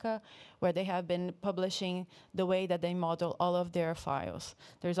America, where they have been publishing the way that they model all of their files.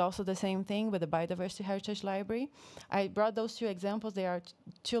 There's also the same thing with the Biodiversity Heritage Library. I brought those two examples. They are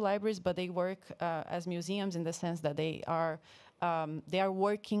two libraries, but they work as museums in the sense that they are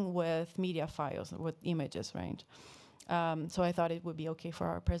working with media files, with images, right? So I thought it would be okay for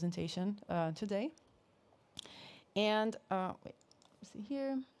our presentation today. And wait, let's see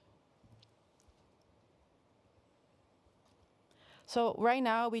here. So right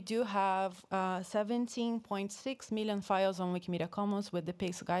now we do have 17.6 million files on Wikimedia Commons with the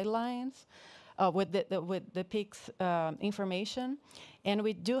PICS guidelines, with the PICS information, and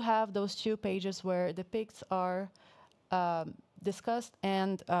we do have those 2 pages where the PICS are discussed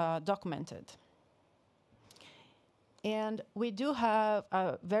and documented. And we do have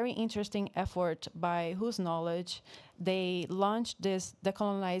a very interesting effort by Whose Knowledge. They launched this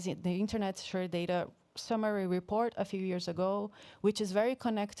Decolonizing the Internet Shared Data summary report a few years ago, which is very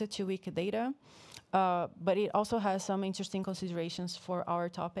connected to Wikidata, but it also has some interesting considerations for our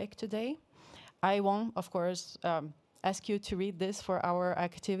topic today. I won't, of course, ask you to read this for our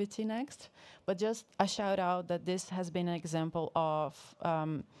activity next, but just a shout out that this has been an example of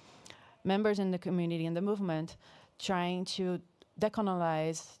members in the community and the movement trying to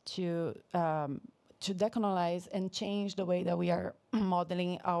decolonize, to decolonize and change the way that we are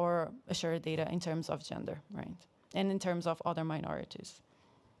modeling our shared data in terms of gender, right? And in terms of other minorities.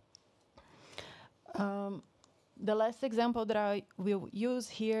 The last example that I will use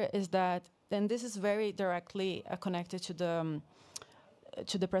here is that, and this is very directly connected to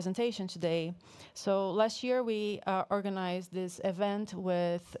the presentation today. So last year we organized this event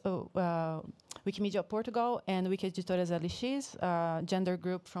with Wikimedia Portugal and Wiki Editoras LX, gender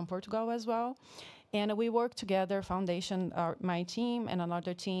group from Portugal as well. And we worked together, foundation, my team and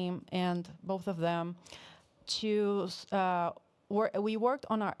another team, and both of them, to we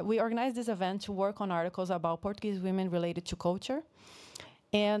organized this event to work on articles about Portuguese women related to culture.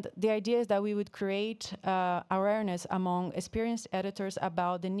 And the idea is that we would create awareness among experienced editors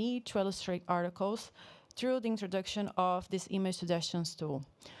about the need to illustrate articles through the introduction of this image suggestions tool.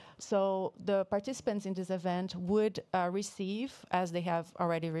 So the participants in this event would receive, as they have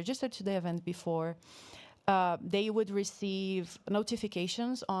already registered to the event before, they would receive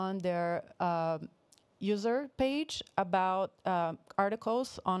notifications on their user page about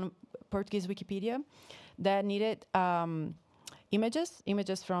articles on Portuguese Wikipedia that needed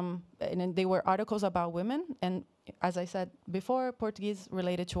images from, and they were articles about women, and as I said before, Portuguese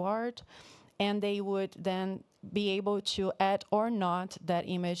related to art, and they would then be able to add or not that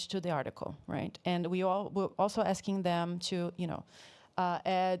image to the article, right? And we were also asking them to,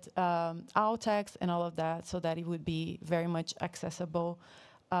 add alt text and all of that, so that it would be very much accessible,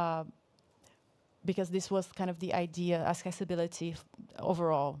 because this was kind of the idea, accessibility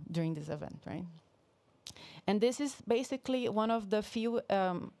overall during this event, right? And this is basically one of the few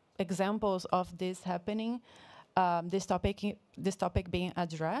examples of this happening, this topic being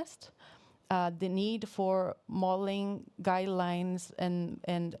addressed, the need for modeling guidelines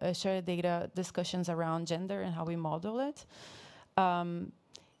and shared data discussions around gender and how we model it.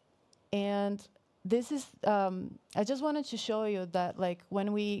 And this is, I just wanted to show you that, like,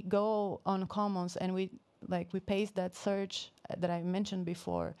 when we go on Commons and we paste that search that I mentioned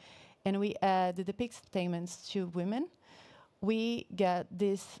before, and we add the depict statements to women, we get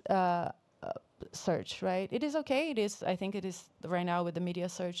this search, right? It is okay. It is, I think it is right now with the media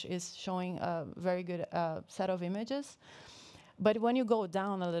search is showing a very good set of images. But when you go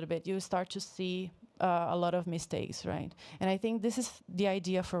down a little bit, you start to see a lot of mistakes, right? And I think this is the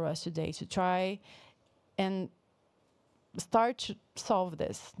idea for us today, to try and start to solve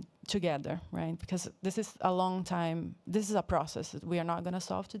this together, right? Because this is a long time, this is a process that we are not gonna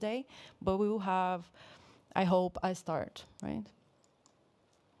solve today, but we will have, I hope, a start, right?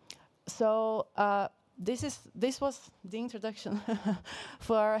 So this was the introduction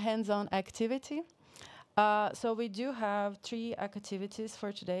for our hands-on activity. So we do have 3 activities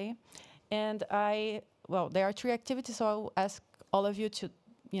for today, and there are 3 activities, so I'll ask all of you to,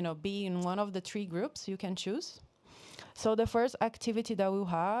 be in one of the 3 groups you can choose. So the first activity that we'll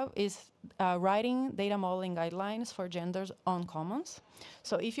have is writing data modeling guidelines for genders on Commons.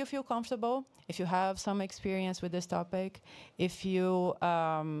 So if you feel comfortable, if you have some experience with this topic, if you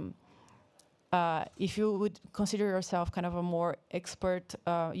would consider yourself kind of a more expert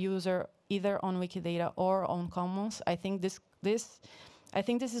user either on Wikidata or on Commons, I think this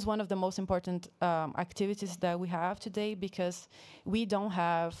is one of the most important activities that we have today, because we don't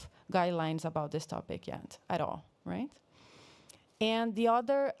have guidelines about this topic yet at all, right? And the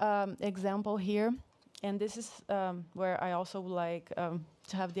other example here, and this is where I also would like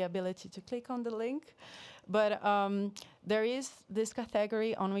to have the ability to click on the link, but there is this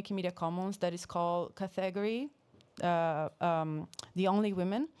category on Wikimedia Commons that is called category The Only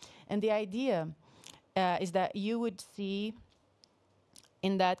Women. And the idea is that you would see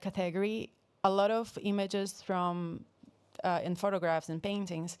in that category a lot of images from and photographs and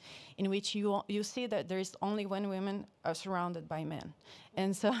paintings in which you see that there is only one woman surrounded by men.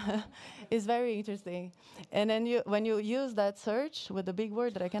 And so it's very interesting. And then when you use that search with the big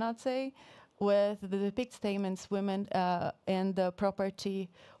word that I cannot say, with the depict statements women and the property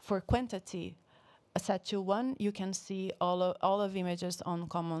for quantity set to 1, you can see all of images on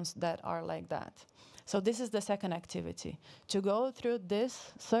Commons that are like that. So this is the second activity, to go through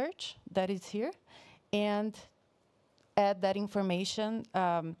this search that is here and add that information.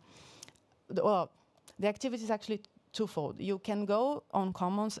 Well, the activity is actually twofold. You can go on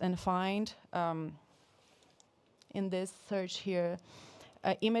Commons and find, in this search here,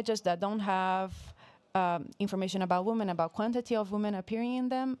 images that don't have information about women, about quantity of women appearing in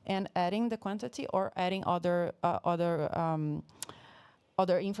them, and adding the quantity or adding other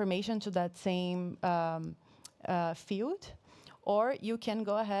information to that same field. Or you can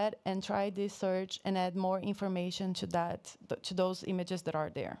go ahead and try this search and add more information to that, to those images that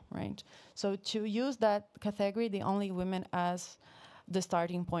are there, right? So to use that category, the only women, as the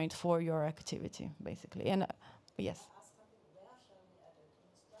starting point for your activity, basically. And yes.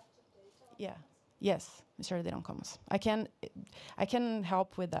 Yeah. Yes, sure, they don't come. I can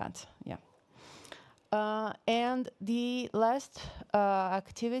help with that. Yeah. And the last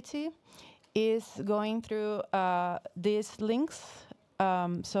activity is going through these links,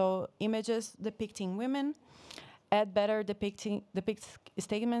 so images depicting women, add better depict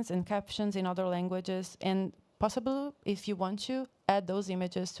statements and captions in other languages, and possibly, if you want to, add those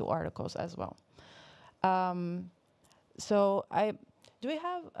images to articles as well. So do we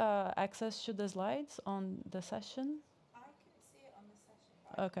have access to the slides on the session? I couldn't see it on the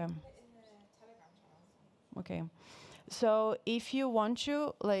session. Okay. Put it in the Telegram channel. Okay. So if you want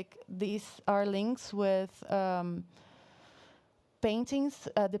to, like, these are links with paintings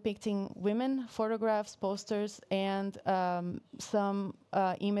depicting women, photographs, posters, and some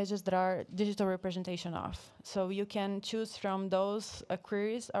images that are digital representation of. So you can choose from those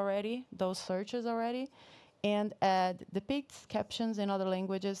queries already, those searches already, and add depicts, captions in other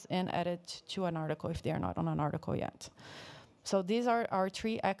languages, and add it to an article if they are not on an article yet. So these are our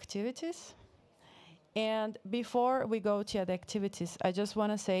 3 activities. And before we go to the activities, I just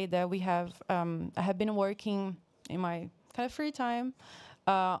want to say that we have, I have been working in my kind of free time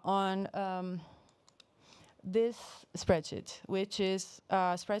on this spreadsheet, which is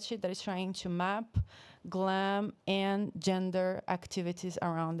a spreadsheet that is trying to map GLAM and gender activities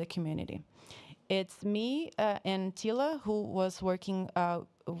around the community. It's me and Tila who was working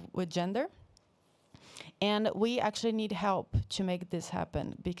with gender. And we actually need help to make this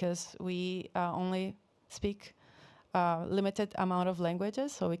happen because we only speak limited amount of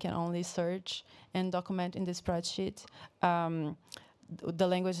languages, so we can only search and document in the spreadsheet the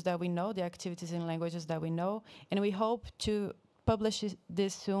language that we know, the activities in languages that we know, and we hope to publish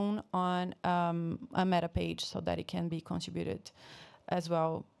this soon on a meta page so that it can be contributed as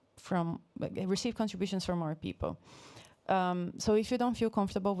well from, receive contributions from more people. So if you don't feel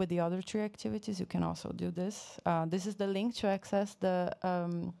comfortable with the other 3 activities, you can also do this. This is the link to access the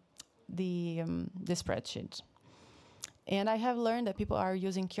spreadsheet. And I have learned that people are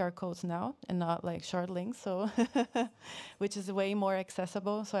using QR codes now and not like short links, so which is way more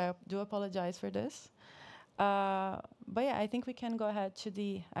accessible. So I do apologize for this. But yeah, I think we can go ahead to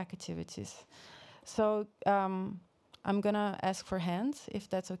the activities. So I'm gonna ask for hands, if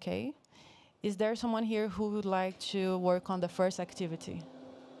that's okay. Is there someone here who would like to work on the first activity?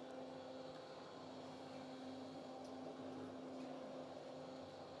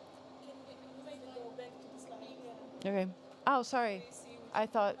 Okay. Oh, sorry. I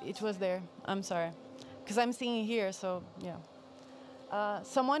thought it was there. I'm sorry. Because I'm seeing it here, so yeah.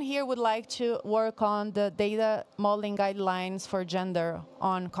 Someone here would like to work on the data modeling guidelines for gender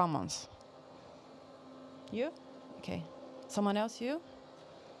on Commons. You? Okay. Someone else, you?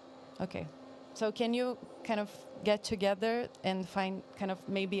 Okay. So can you kind of get together and find kind of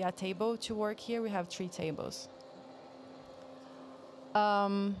maybe a table to work here? We have 3 tables.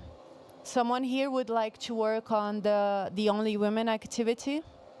 Someone here would like to work on the Only Women activity?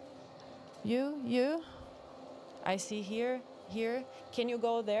 You? I see here. Can you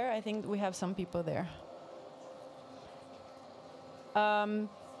go there? I think we have some people there.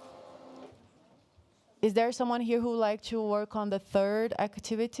 Is there someone here who would like to work on the 3rd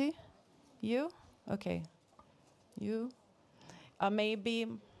activity? You? Okay. You? Maybe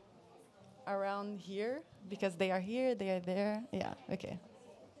around here, because they are here, they are there. Yeah, okay.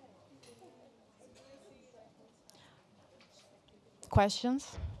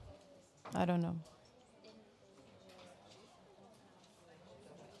 Questions? I don't know.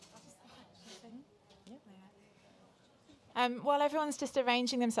 While everyone's just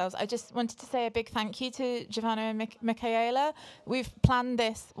arranging themselves, I just wanted to say a big thank you to Giovanna and Michaela. We've planned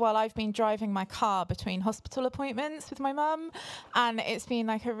this while I've been driving my car between hospital appointments with my mum, and it's been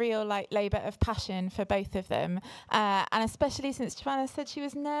like a real labour of passion for both of them. And especially since Giovanna said she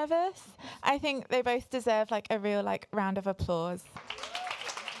was nervous, I think they both deserve like a real round of applause.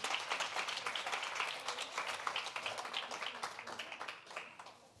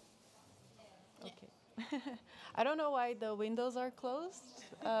 Okay. I don't know why the windows are closed.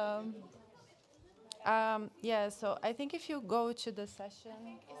 Yeah, so I think if you go to the session... I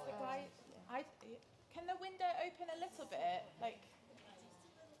think it's the guy... can the window open a little bit?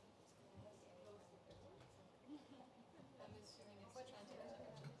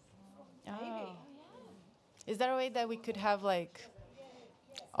 Maybe. Is there a way that we could have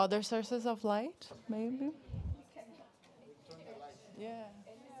other sources of light, maybe? Yeah.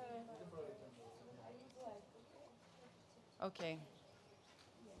 Okay.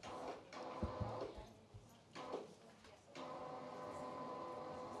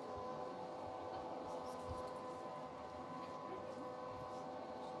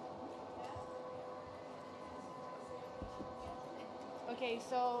 Okay,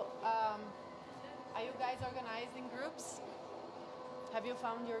 so are you guys organized in groups? Have you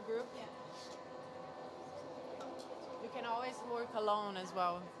found your group? Yeah. You can always work alone as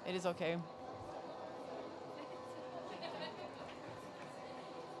well. It is okay.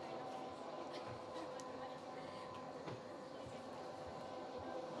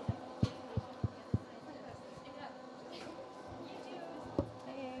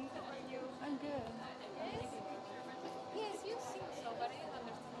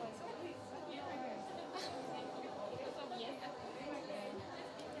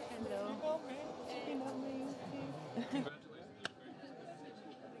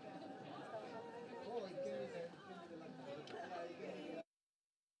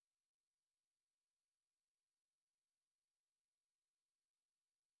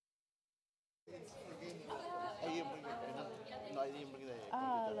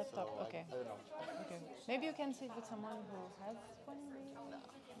 Ah, laptop. Okay. Okay. Maybe you can sit with someone who has one. Maybe?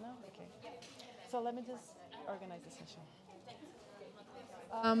 No. Okay. So let me just organize the session.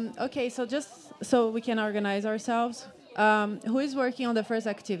 Okay, so just so we can organize ourselves, who is working on the first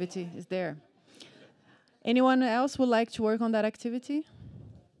activity? Is there anyone else would like to work on that activity?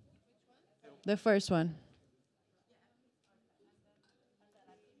 The first one.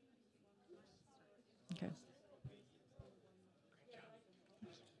 Okay.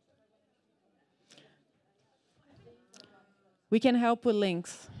 We can help with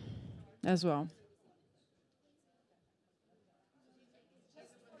links as well.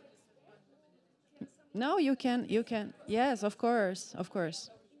 No, you can. You can. Yes, of course. Of course.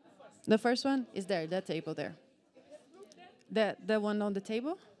 The first one is there, that table there. The one on the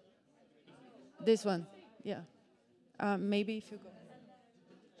table? This one. Yeah. Maybe if you go.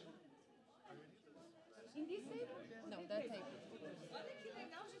 No, that table.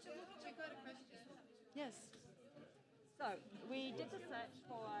 Yes. So we did the search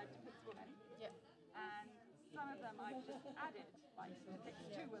for depicts women. Yeah. And some of them I've just added, like depicts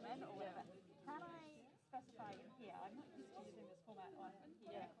two women or whatever. Can I specify in here? I'm not used to using this format on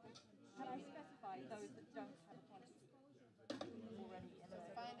here. Can I specify those that don't have a quantity already in the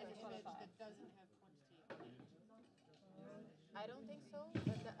Find an image qualifier? that doesn't have quantity. I don't think so, but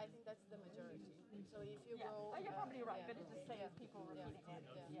I think that's the majority. So if you go... Oh, you're probably right, yeah. but it just saves people repeating it.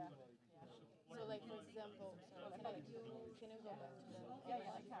 Yeah. Yeah. So like, for example, sorry, can you go back to the... Yeah,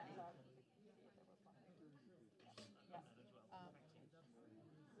 I can. So. Yeah.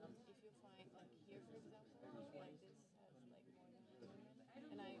 If you find, like here, for example, like this has like more than one woman,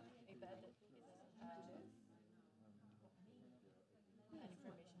 and I bet that it doesn't have any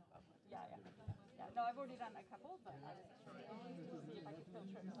information about one. Yeah. No, I've already done a couple, but I was just trying to see if I could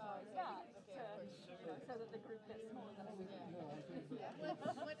filter it before I start, so that the group gets smaller than I would.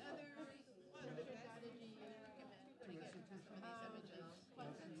 What other strategy you recommend to get some of these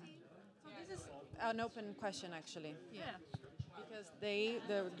images? So this is an open question, actually. Yeah. Because the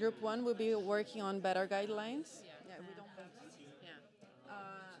group one will be working on better guidelines. Yeah, we don't want to. Yeah.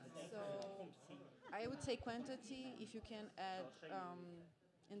 So I would say quantity, if you can add,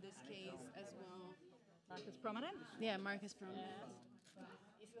 in this case as well. Marcus prominent? Yeah, Marcus prominent.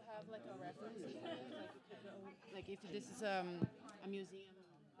 If you have like a reference image, like if this is a museum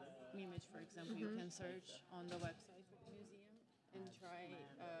image, for example, you can search on the website of the museum and try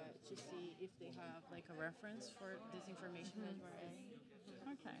to see if they have like a reference for this information that you are adding.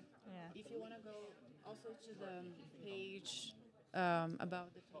 Okay. Yeah. If you want to go also to the page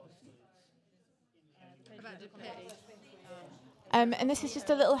about the page. And this is just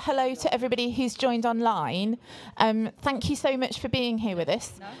a little hello to everybody who's joined online. Thank you so much for being here with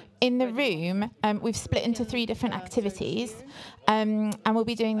us. In the room, we've split into 3 different activities, and we'll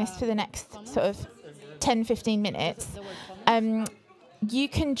be doing this for the next sort of 10-15 minutes. You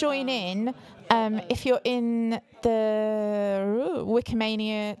can join in if you're in the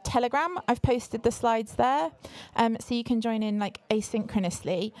Wikimania Telegram. I've posted the slides there, so you can join in like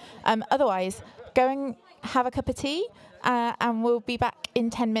asynchronously. Otherwise, go and have a cup of tea, and we'll be back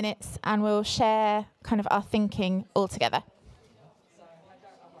in 10 minutes and we'll share kind of our thinking all together.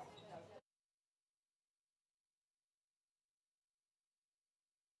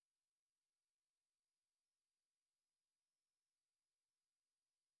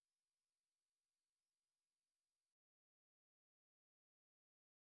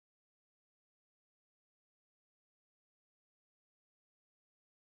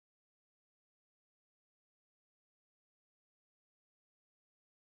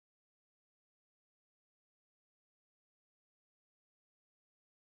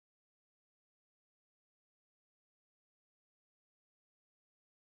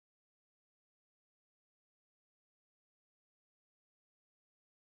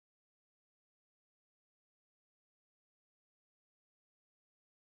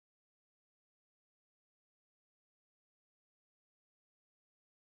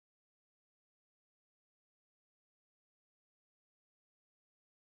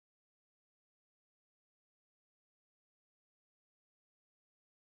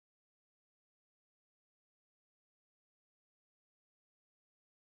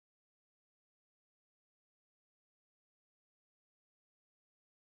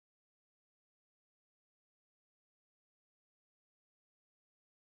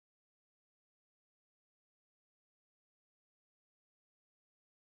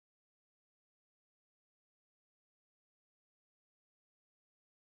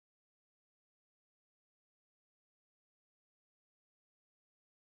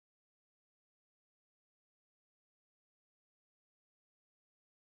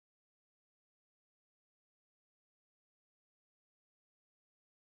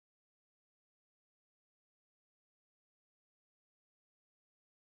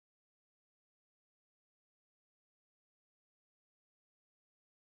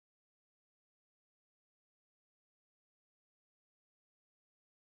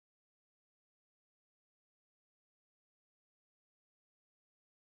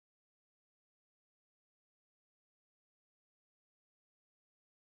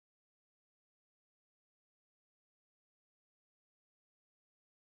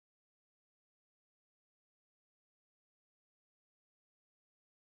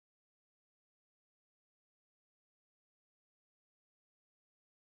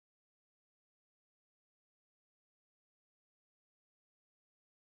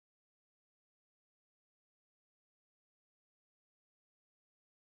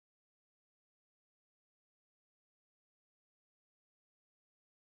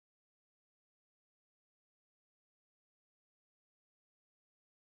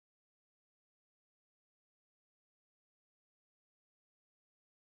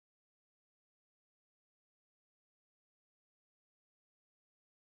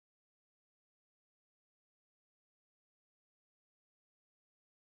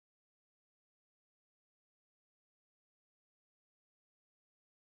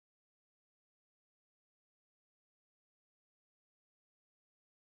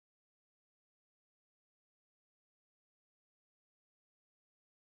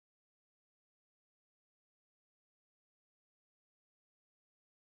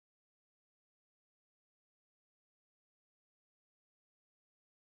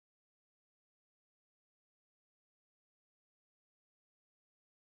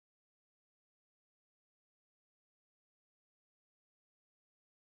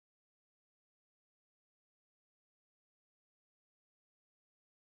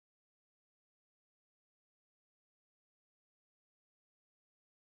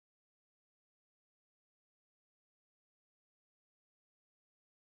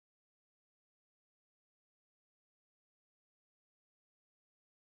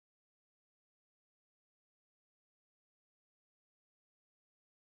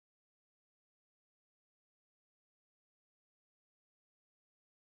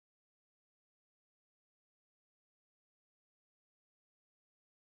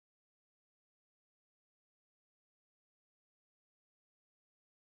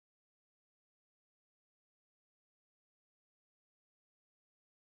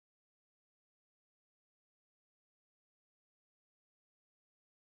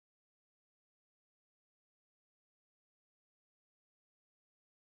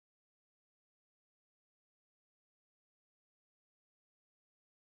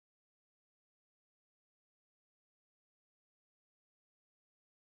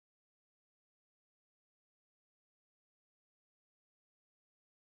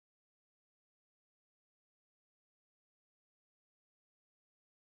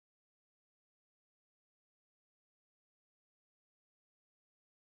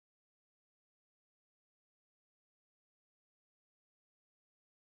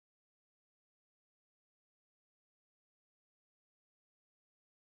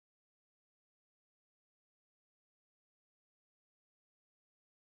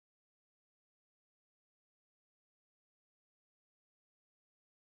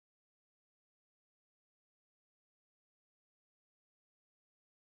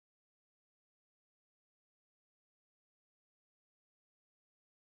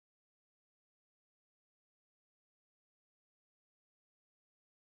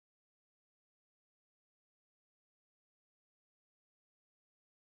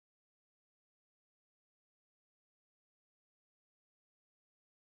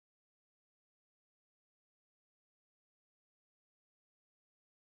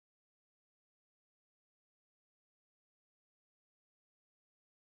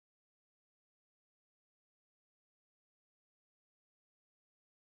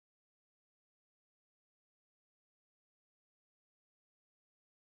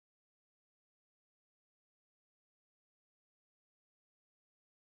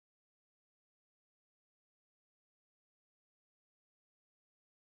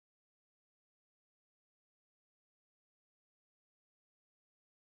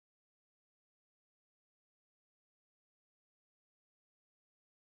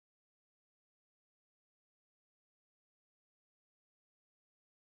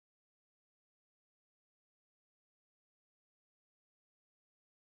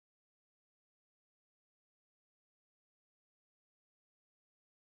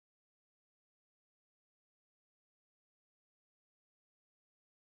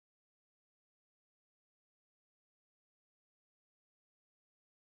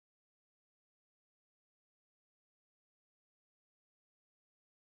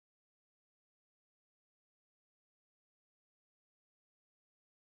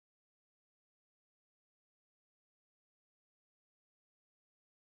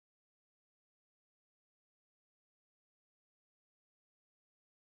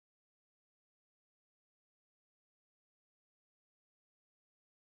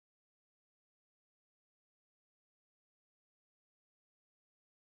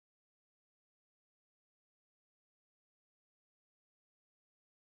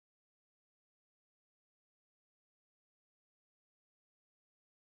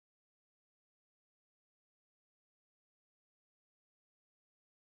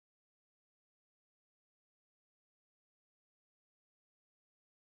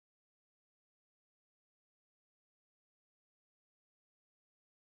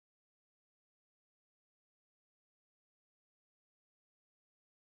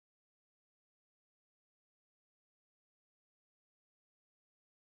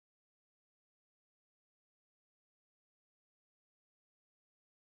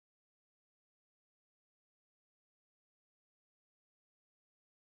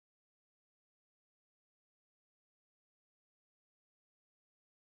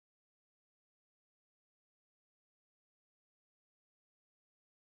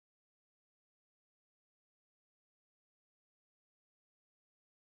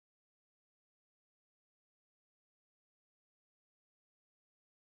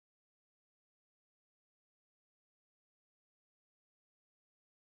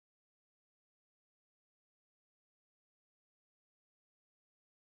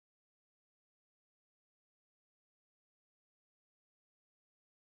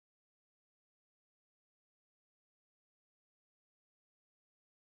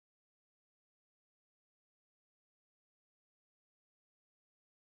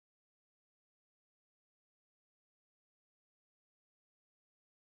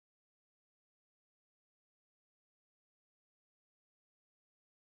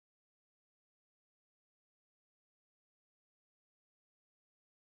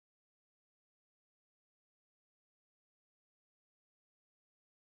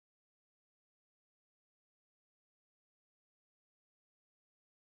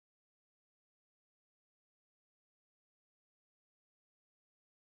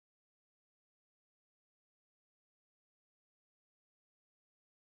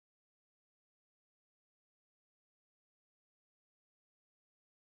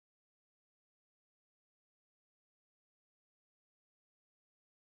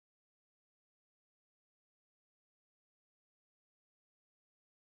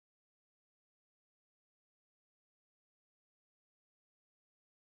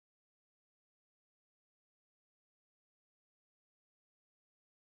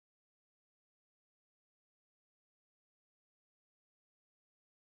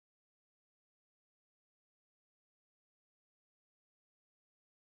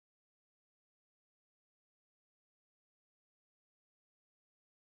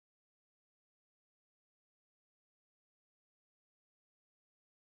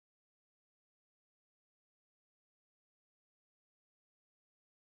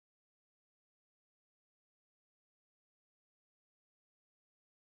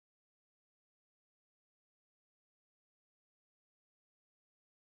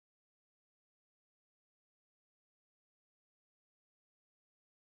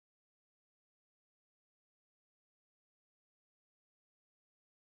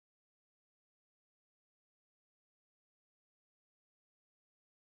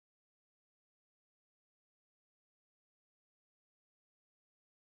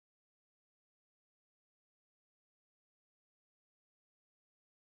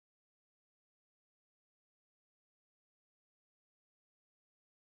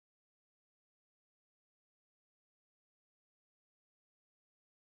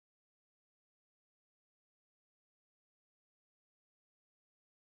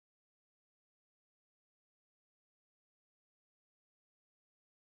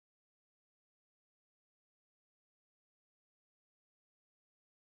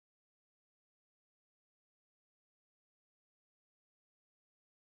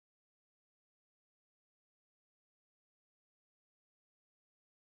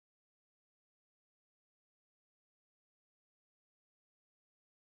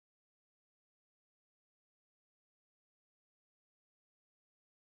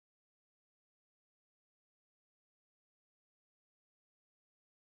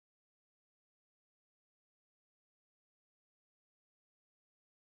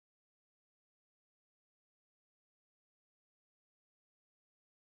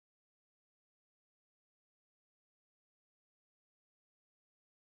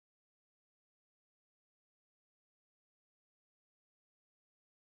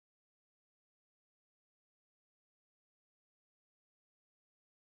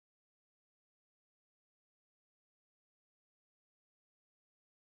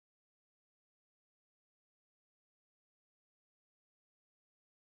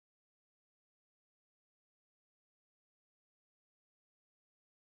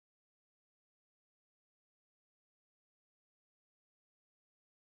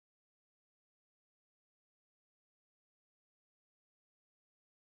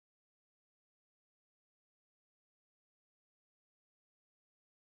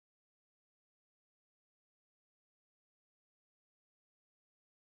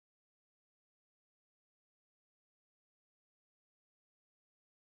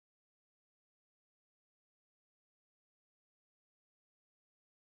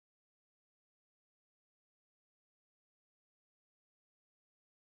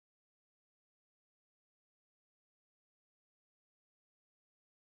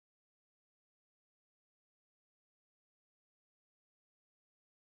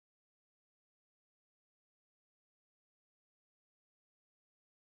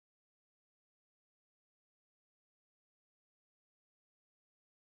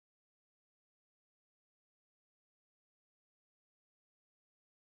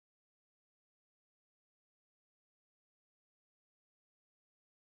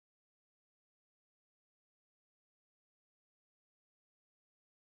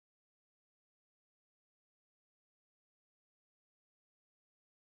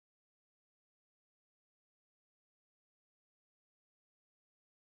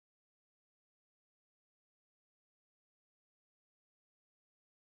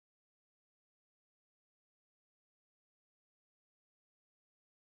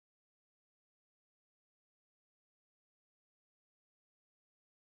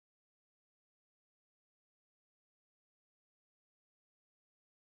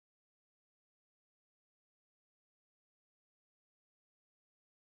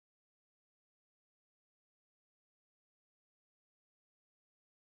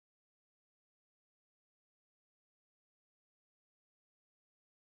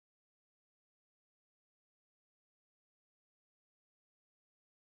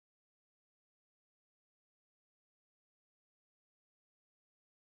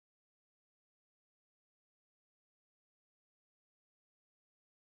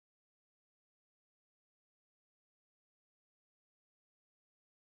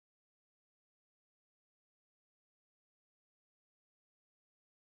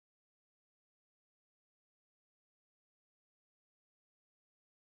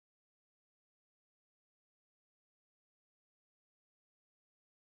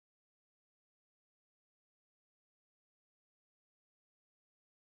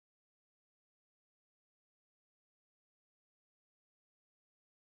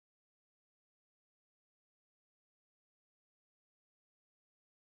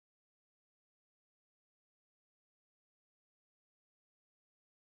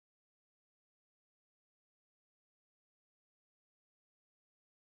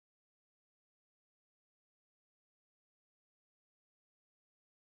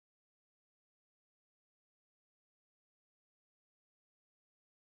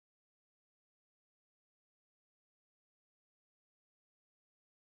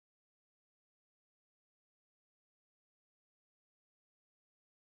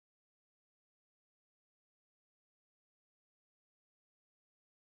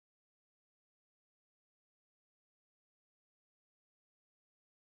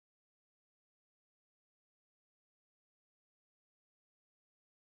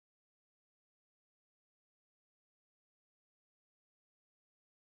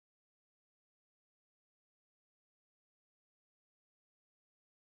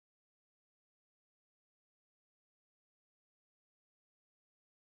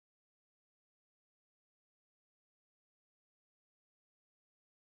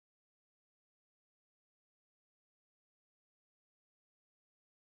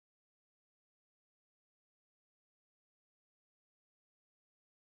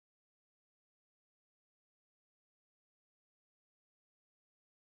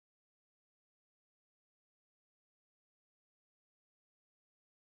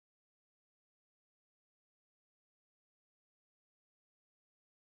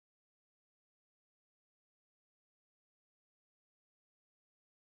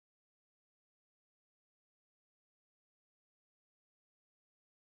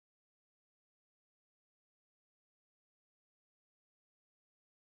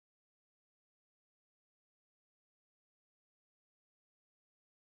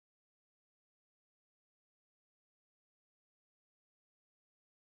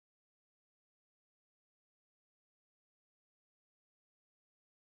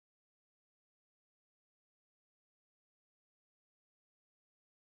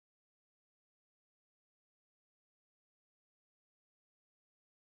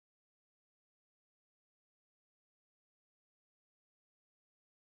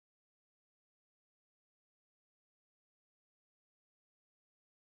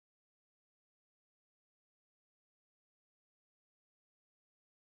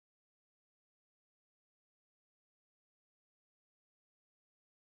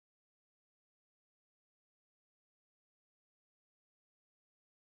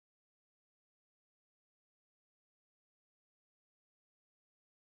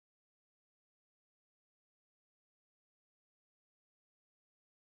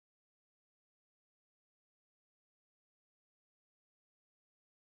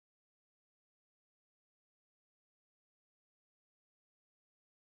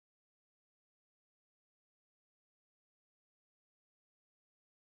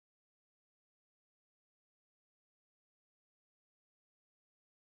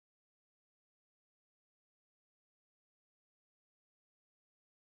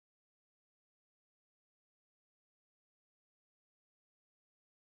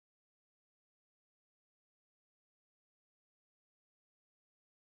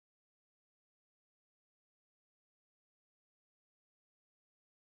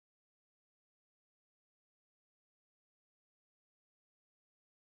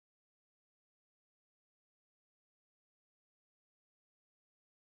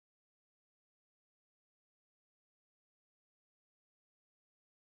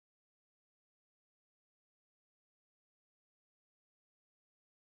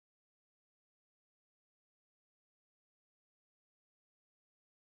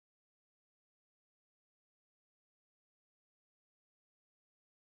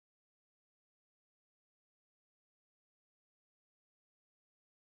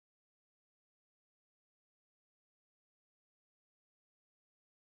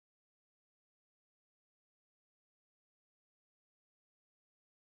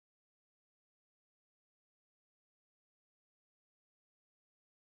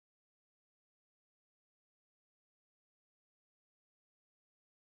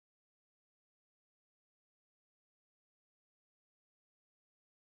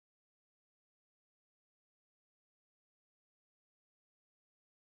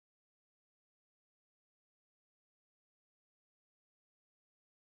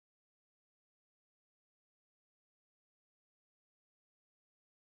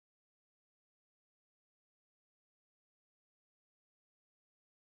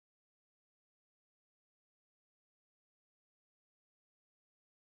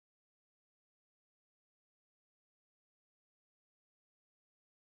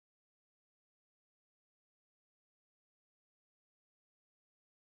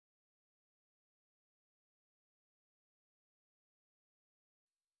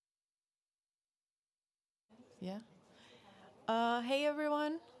 Yeah. Hey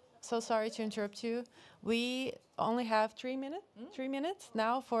everyone. So sorry to interrupt you. We only have 3 minutes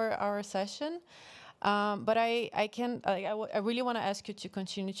now for our session. But I really want to ask you to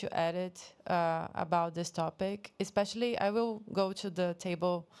continue to edit about this topic. Especially, I will go to the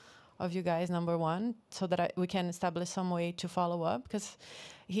table of you guys, number 1, so that we can establish some way to follow up. Because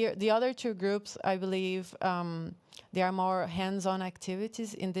here, the other 2 groups, I believe, they are more hands-on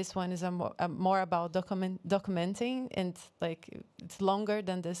activities. In this one is more about documenting, and it's longer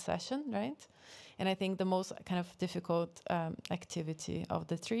than this session, right? And I think the most kind of difficult activity of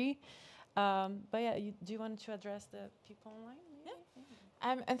the 3. But yeah, do you want to address the people online?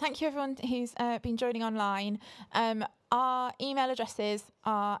 Yeah. And thank you everyone who's been joining online. Our email addresses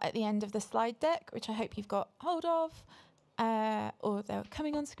are at the end of the slide deck, which I hope you've got hold of, or they're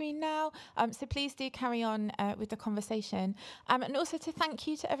coming on screen now. So please do carry on with the conversation. And also to thank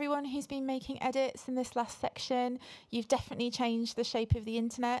you to everyone who's been making edits in this last section. You've definitely changed the shape of the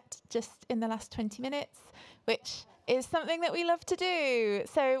internet just in the last 20 minutes, which is something that we love to do.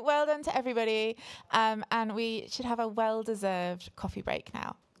 So well done to everybody. And we should have a well-deserved coffee break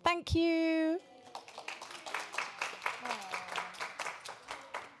now. Thank you.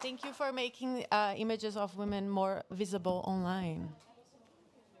 Thank you for making images of women more visible online.